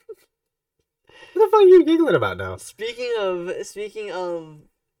 What the fuck are you giggling about now? Speaking of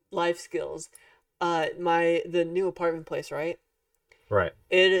life skills, the new apartment place, right? Right.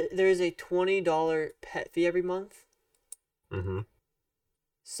 There's a $20 pet fee every month. Mm-hmm.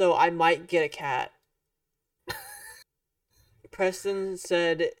 So I might get a cat. Preston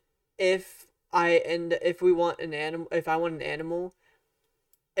said if we want an animal, if I want an animal,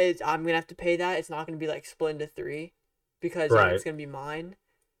 I'm gonna have to pay that. It's not gonna be like split into 3 because Right. it's gonna be mine.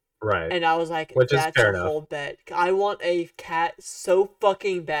 Right. And I was like, Which that's is fair a enough. whole bet. I want a cat so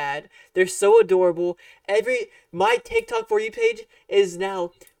fucking bad. They're so adorable. My TikTok for you page is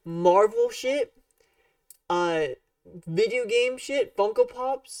now Marvel shit, video game shit, Funko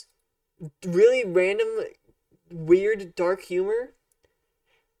Pops, really random, weird, dark humor,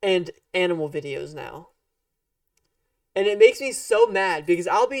 and animal videos now. And it makes me so mad because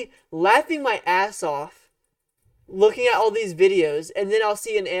I'll be laughing my ass off looking at all these videos, and then I'll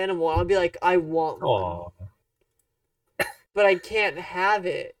see an animal and I'll be like, I want one. Aww. But I can't have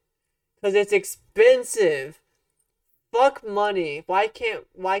it because it's expensive. Fuck money. Why can't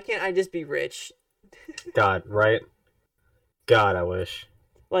I just be rich? God, right? God, I wish.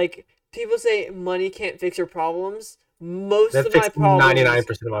 Like, people say money can't fix your problems. Most That of my fixed problems, 99%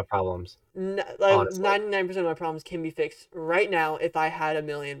 of my problems. like 99% of my problems can be fixed right now if I had $1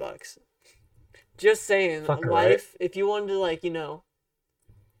 million. Just saying, Fucking life, right. if you wanted to, like, do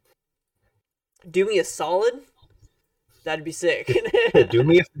me a solid, that'd be sick. do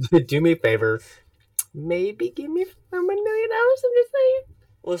me a favor. Maybe give me $1 million. I'm just saying.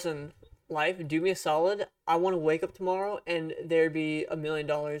 Listen, life, do me a solid. I want to wake up tomorrow and there'd be $1 million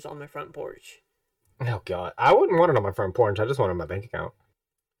on my front porch. Oh God, I wouldn't want it on my front porch. I just want it on my bank account.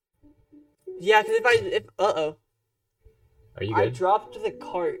 Yeah, because are you good? I dropped the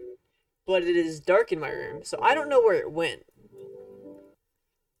cart, but it is dark in my room, so I don't know where it went.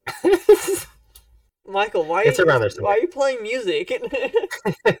 Michael, why are you playing music?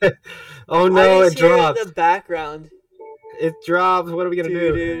 Oh no, it dropped. In the background. It dropped. What are we gonna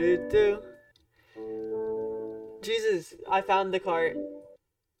do? Jesus, I found the cart.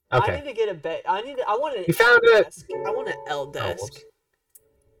 Okay. I need to get a bed. I want an You found L it. desk. I want an L desk.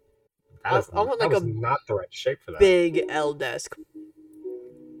 I want like not the right shape for that. Big L desk.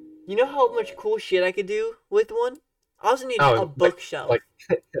 You know how much cool shit I could do with one? I also need a bookshelf.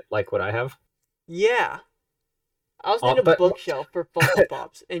 Like what I have? Yeah. I also need a bookshelf for Funko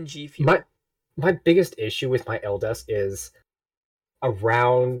Pops and G Fuel. My biggest issue with my L desk is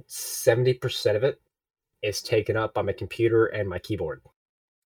around 70% of it is taken up by my computer and my keyboard.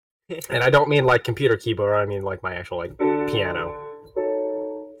 And I don't mean like computer keyboard, I mean like my actual like piano.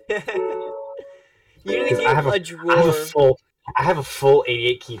 You need to get a drawer. I have a full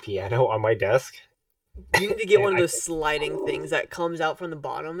 88 key piano on my desk. You need to get one of those sliding things that comes out from the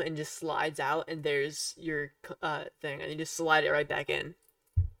bottom and just slides out, and there's your thing, and you just slide it right back in.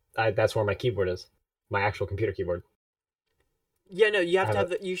 That's where my keyboard is. My actual computer keyboard. Yeah, no,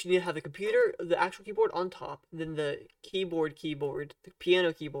 you should need to have the computer, the actual keyboard on top, then the keyboard, the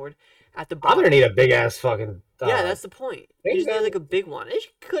piano keyboard at the bottom. I'm gonna need a big ass fucking. Yeah, that's the point. You just need like a big one. It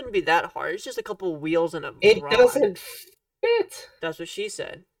couldn't be that hard. It's just a couple wheels and a It rod. doesn't fit. That's what she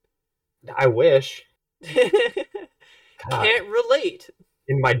said. I wish. Can't relate.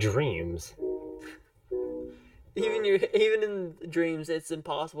 In my dreams. Even in dreams, it's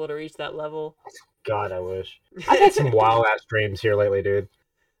impossible to reach that level. God, I wish. I had some wild ass dreams here lately, dude.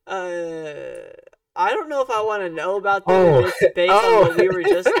 I don't know if I want to know about them based on what we were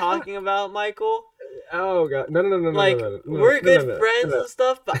just talking about, Michael. Oh God, no! We're good friends and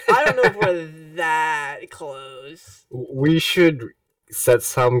stuff, but I don't know if we're that close. We should set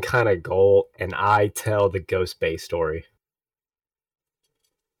some kind of goal, and I tell the Ghost Bay story.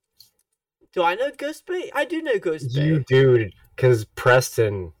 Do I know Ghost Bay? I do know Ghost Bay. You do, because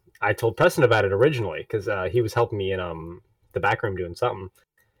Preston. I told Preston about it originally because he was helping me in the back room doing something,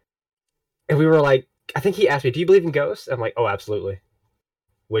 and we were like, I think he asked me, "Do you believe in ghosts?" I'm like, "Oh, absolutely."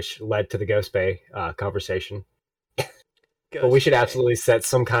 which led to the Ghost Bay conversation. But we Ghost should Bay. absolutely set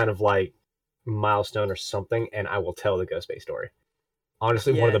some kind of like milestone or something, and I will tell the Ghost Bay story.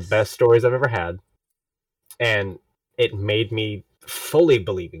 Honestly, one of the best Yes. stories I've ever had, and it made me fully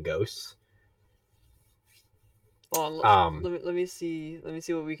believe in ghosts. Um, Let me see. Let me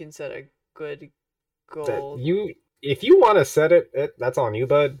see what we can set a good that goal. if you want to set it, that's on you,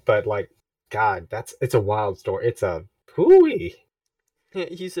 bud. But like, God, it's a wild story. It's a hooey.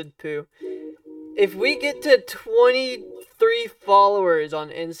 You said poo. If we get to 23 followers on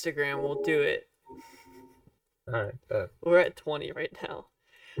Instagram, we'll do it. All right. We're at 20 right now.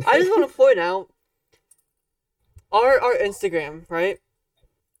 I just want to point out our Instagram, right?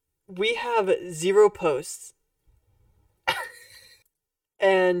 We have 0 posts.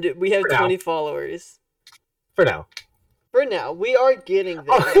 And we have For now. 20 followers. For now. For now, we are getting there.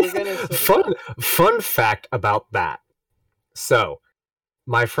 Oh, We're gonna sort it out. Fun fact about that. So,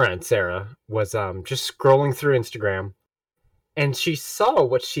 my friend Sarah was just scrolling through Instagram, and she saw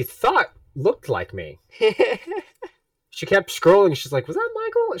what she thought looked like me. She kept scrolling. She's like, "Was that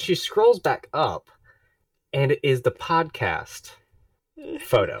Michael?" She scrolls back up, and it is the podcast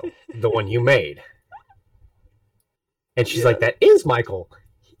photo, the one you made. And she's like, "That is Michael.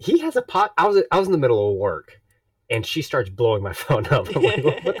 He has a pot." I was in the middle of work, and she starts blowing my phone up. I'm like,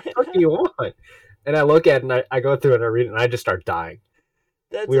 "What the fuck do you want?" And I look at it, and I go through it, and I read it, and I just start dying.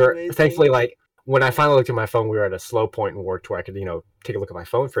 That's We were amazing. thankfully, like, when I finally looked at my phone, we were at a slow point in work to where I could, take a look at my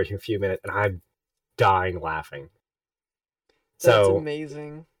phone for a few minutes, and I'm dying laughing. That's So,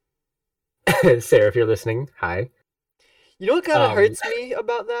 amazing. Sarah, if you're listening, hi. You know what kind of hurts me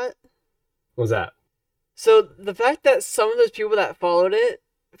about that? What was that? So the fact that some of those people that followed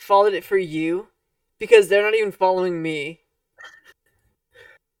it for you, because they're not even following me.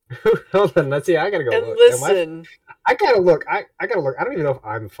 Hold on, let's see. I gotta go And look. listen, I gotta look. I gotta look. I don't even know if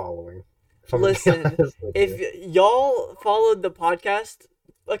I'm following. listen. If y'all followed the podcast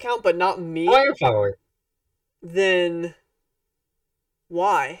account but not me, I am following. Then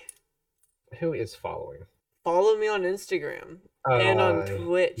why? Who is following? Follow me on Instagram and on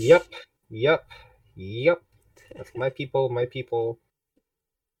Twitch. Yep. That's my people. My people.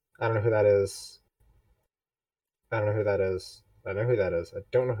 I don't know who that is. I don't know who that is. I know who that is. I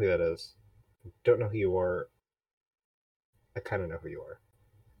don't know who that is. I don't know who you are. I kind of know who you are.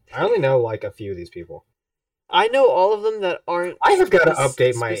 I only know like a few of these people. I know all of them that aren't. I have got to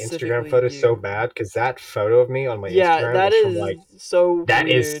update my Instagram photos so bad because that photo of me on my Instagram that is is from like so weird.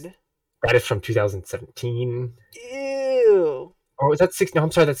 That is from 2017. Ew. Oh, is that 16? No,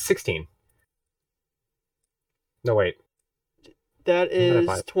 I'm sorry, that's 16. No, wait. That is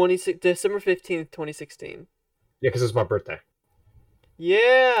December 15th, 2016. Yeah, because it was my birthday.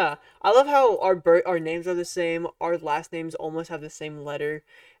 Yeah, I love how our names are the same. Our last names almost have the same letter,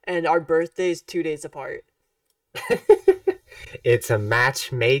 and our birthdays 2 days apart. It's a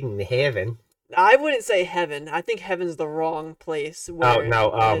match made in heaven. I wouldn't say heaven. I think heaven's the wrong place. Oh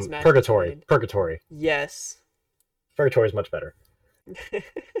no, purgatory. Purgatory. Yes. Purgatory is much better.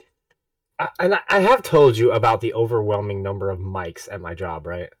 And I have told you about the overwhelming number of mics at my job,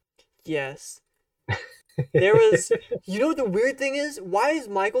 right? Yes. There was, the weird thing is, why is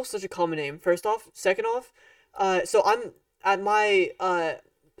Michael such a common name? First off, second off, so I'm at my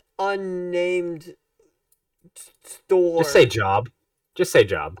unnamed store. Just say job.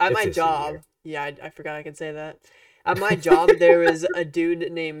 At my job. Yeah, I forgot I could say that. At my job, there is a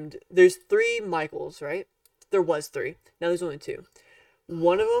dude named. There's 3 Michaels, right? There was 3. Now there's only 2.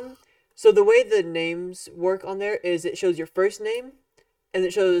 One of them. So the way the names work on there is it shows your first name, and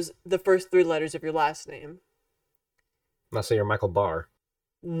it shows the first 3 letters of your last name. Must say you're Michael Barr.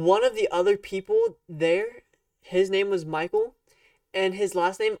 One of the other people there, his name was Michael, and his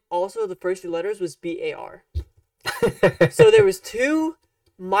last name, also the first 3 letters, was B-A-R. So there was 2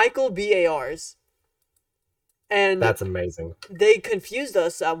 Michael B-A-R's. And that's amazing. They confused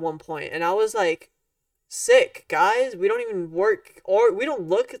us at one point, and I was like, sick, guys. We don't even work, or we don't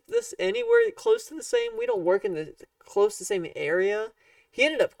look at this anywhere close to the same. We don't work in the close to the same area. He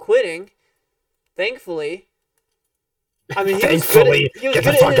ended up quitting, thankfully. I mean, he was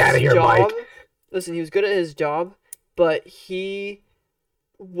good at his job. Listen, he was good at his job, but there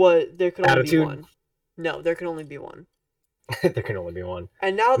could only be one. No, there can only be one. There can only be one.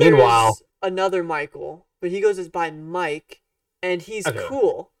 And now there's another Michael, but he goes by Mike, and he's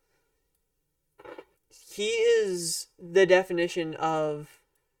cool. He is the definition of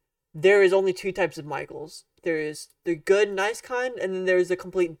there is only 2 types of Michaels. There is the good, nice kind, and then there's the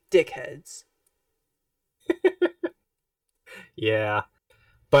complete dickheads. Yeah.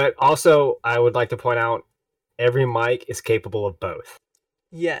 But also, I would like to point out, every Mike is capable of both.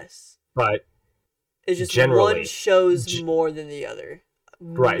 Yes. but It's just one generally, shows more than the other.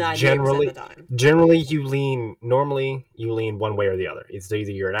 right, 98% of the time. generally you lean one way or the other. It's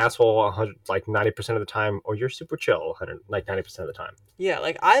either you're an asshole 100, like 90% of the time, or you're super chill 100, like 90% of the time. Yeah,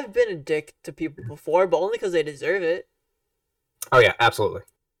 like I've been a dick to people before, but only because they deserve it. Oh yeah, absolutely.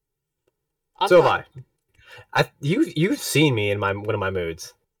 I'm So not. have you've seen me in one of my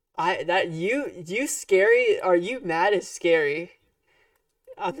moods. You scary. Are you mad is scary?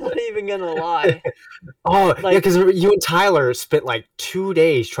 I'm not even gonna lie. Oh yeah, Like, because you and Tyler spent like 2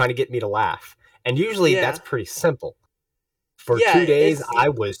 days trying to get me to laugh, and usually that's yeah, pretty simple. For yeah. 2 days, It's I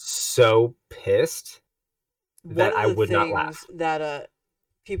was so pissed one that of I the would not things laugh. that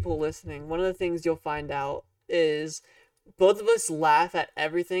people listening. One of the things you'll find out is both of us laugh at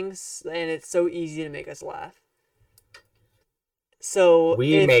everything, and it's so easy to make us laugh. So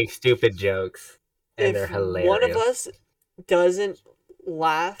We make stupid jokes, and they're if one of hilarious. us doesn't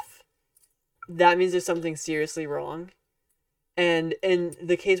laugh, that means there's something seriously wrong. And in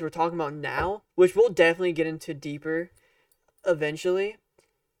the case we're talking about now, which we'll definitely get into deeper eventually,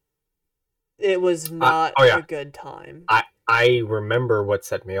 it was not Oh yeah, a good time. I remember what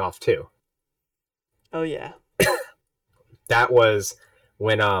set me off too. Oh yeah, That was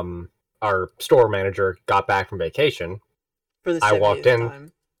when our store manager got back from vacation. for the I walked 70th in.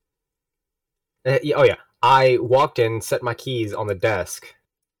 time. Oh yeah, I walked in, set my keys on the desk,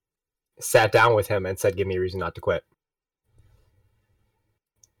 sat down with him, and said, "Give me a reason not to quit."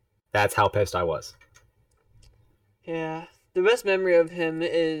 That's how pissed I was. Yeah, the best memory of him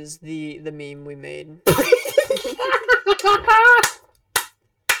is the meme we made,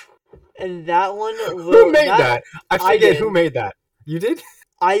 and that one Who will made that that? I I forget who did. made that. You did?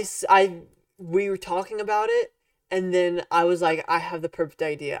 We were talking about it, and then I was like, I have the perfect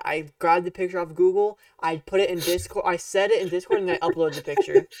idea. I grabbed the picture off Google, I put it in Discord, I set it in Discord, and then I uploaded the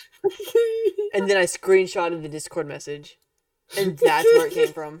picture. And then I screenshotted the Discord message. And that's where it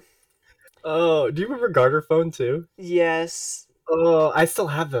came from. Oh, do you remember Garter Phone too? Yes. Oh, I still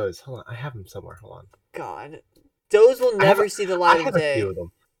have those. Hold on, I have them somewhere. Hold on. God. Those will I have never see the I light of have a few day. of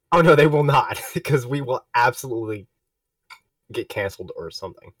them. Oh no, they will not, because we will absolutely get canceled or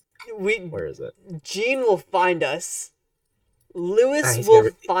something. Where is it? Gene will find us. Lewis He's will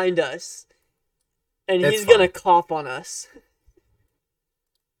gonna. find us. And It's he's gonna fine. cough on us.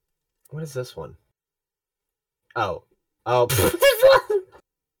 What is this one? Oh, oh.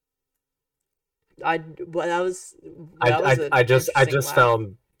 Well, that was a I interesting just laugh.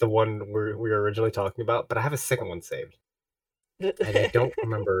 found the one we were originally talking about, but I have a second one saved, and I don't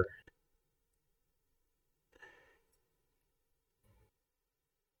remember.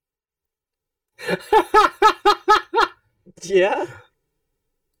 Yeah.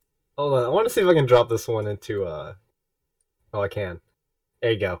 Hold on, I want to see if I can drop this one into. Oh, I can.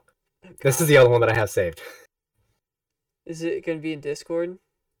 There you go. Oh, This is God. the other one that I have saved. Is it gonna be in Discord?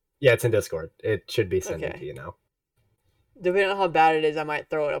 Yeah, it's in Discord. It should be sending to Okay. you now. Depending on how bad it is, I might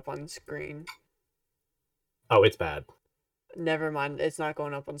throw it up on screen. Oh, it's bad. Never mind, it's not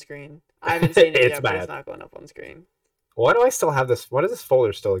going up on screen. I haven't seen it It's yet, but it's bad. not going up on screen. Why do I still have this? Why does this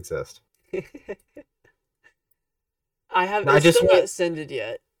folder still exist? No, I It's just still went. not sended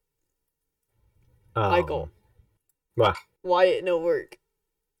yet. Michael, Um. Well, why it no work?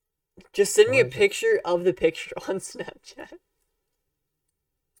 Just send me why a is it? picture of the picture on Snapchat.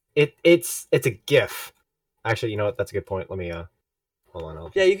 It's a GIF. Actually, you know what? That's a good point. Let me hold on.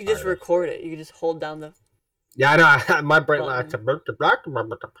 I'll Yeah, just you can just fire this. record it. You can just hold down the Yeah, I know. My brain likes button. to.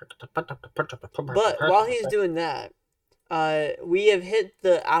 But while he's doing that, we have hit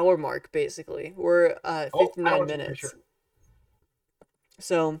the hour mark basically. We're Oh, I 59 want to take a picture. minutes.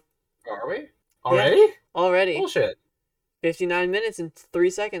 So, Are we yeah, already? already Bullshit. 59 minutes and 3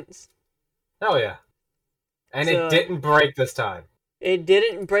 seconds. Hell yeah! And it So, didn't break this time. it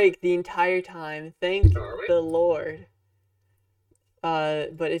didn't break the entire time. Thank Are we? the Lord.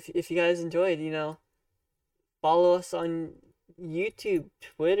 But if you guys enjoyed, follow us on YouTube,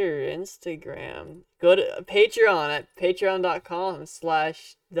 Twitter, Instagram. Go to Patreon at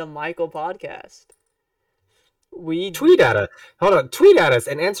patreon.com/TheMichaelPodcast. We Tweet at us. Hold on. Tweet at us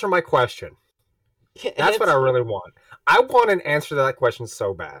and answer my question. That's what I answer. really want. I want an answer to that question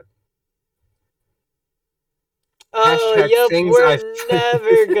so bad. Oh, Hashtag yep, things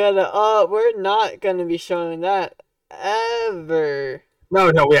I. we're not gonna be showing that ever.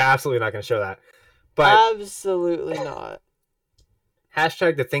 No, we're absolutely not going to show that. But Absolutely not.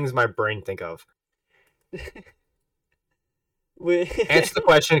 hashtag the things my brain think of. We Answer the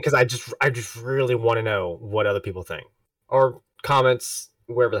question, because I just really want to know what other people think, or comments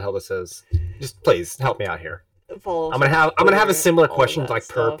wherever the hell this is. Just please help me out here. follow us I'm gonna on have a Twitter, similar all of questions that like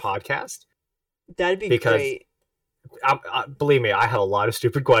per stuff. podcast That'd be because great. believe me, I have a lot of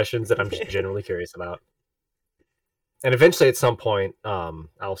stupid questions that I'm just genuinely curious about. And eventually, at some point,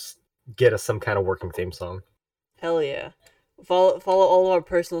 I'll get us some kind of working theme song. Hell yeah. Follow all of our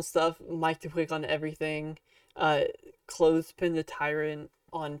personal stuff. Mike to Quick on everything. Uh, Clothespin the Tyrant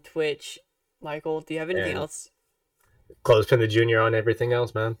on Twitch. Michael, do you have anything And else? Clothespin the Junior on everything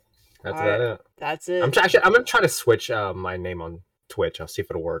else, man. All That's about right, it. that's I'm it. I'm gonna try to switch my name on Twitch. I'll see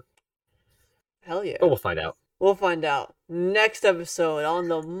if it'll work, Hell but yeah. we'll find out. We'll find out next episode on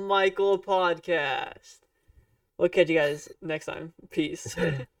the Michael Podcast. We'll catch you guys next time. Peace.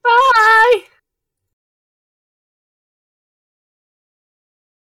 Bye.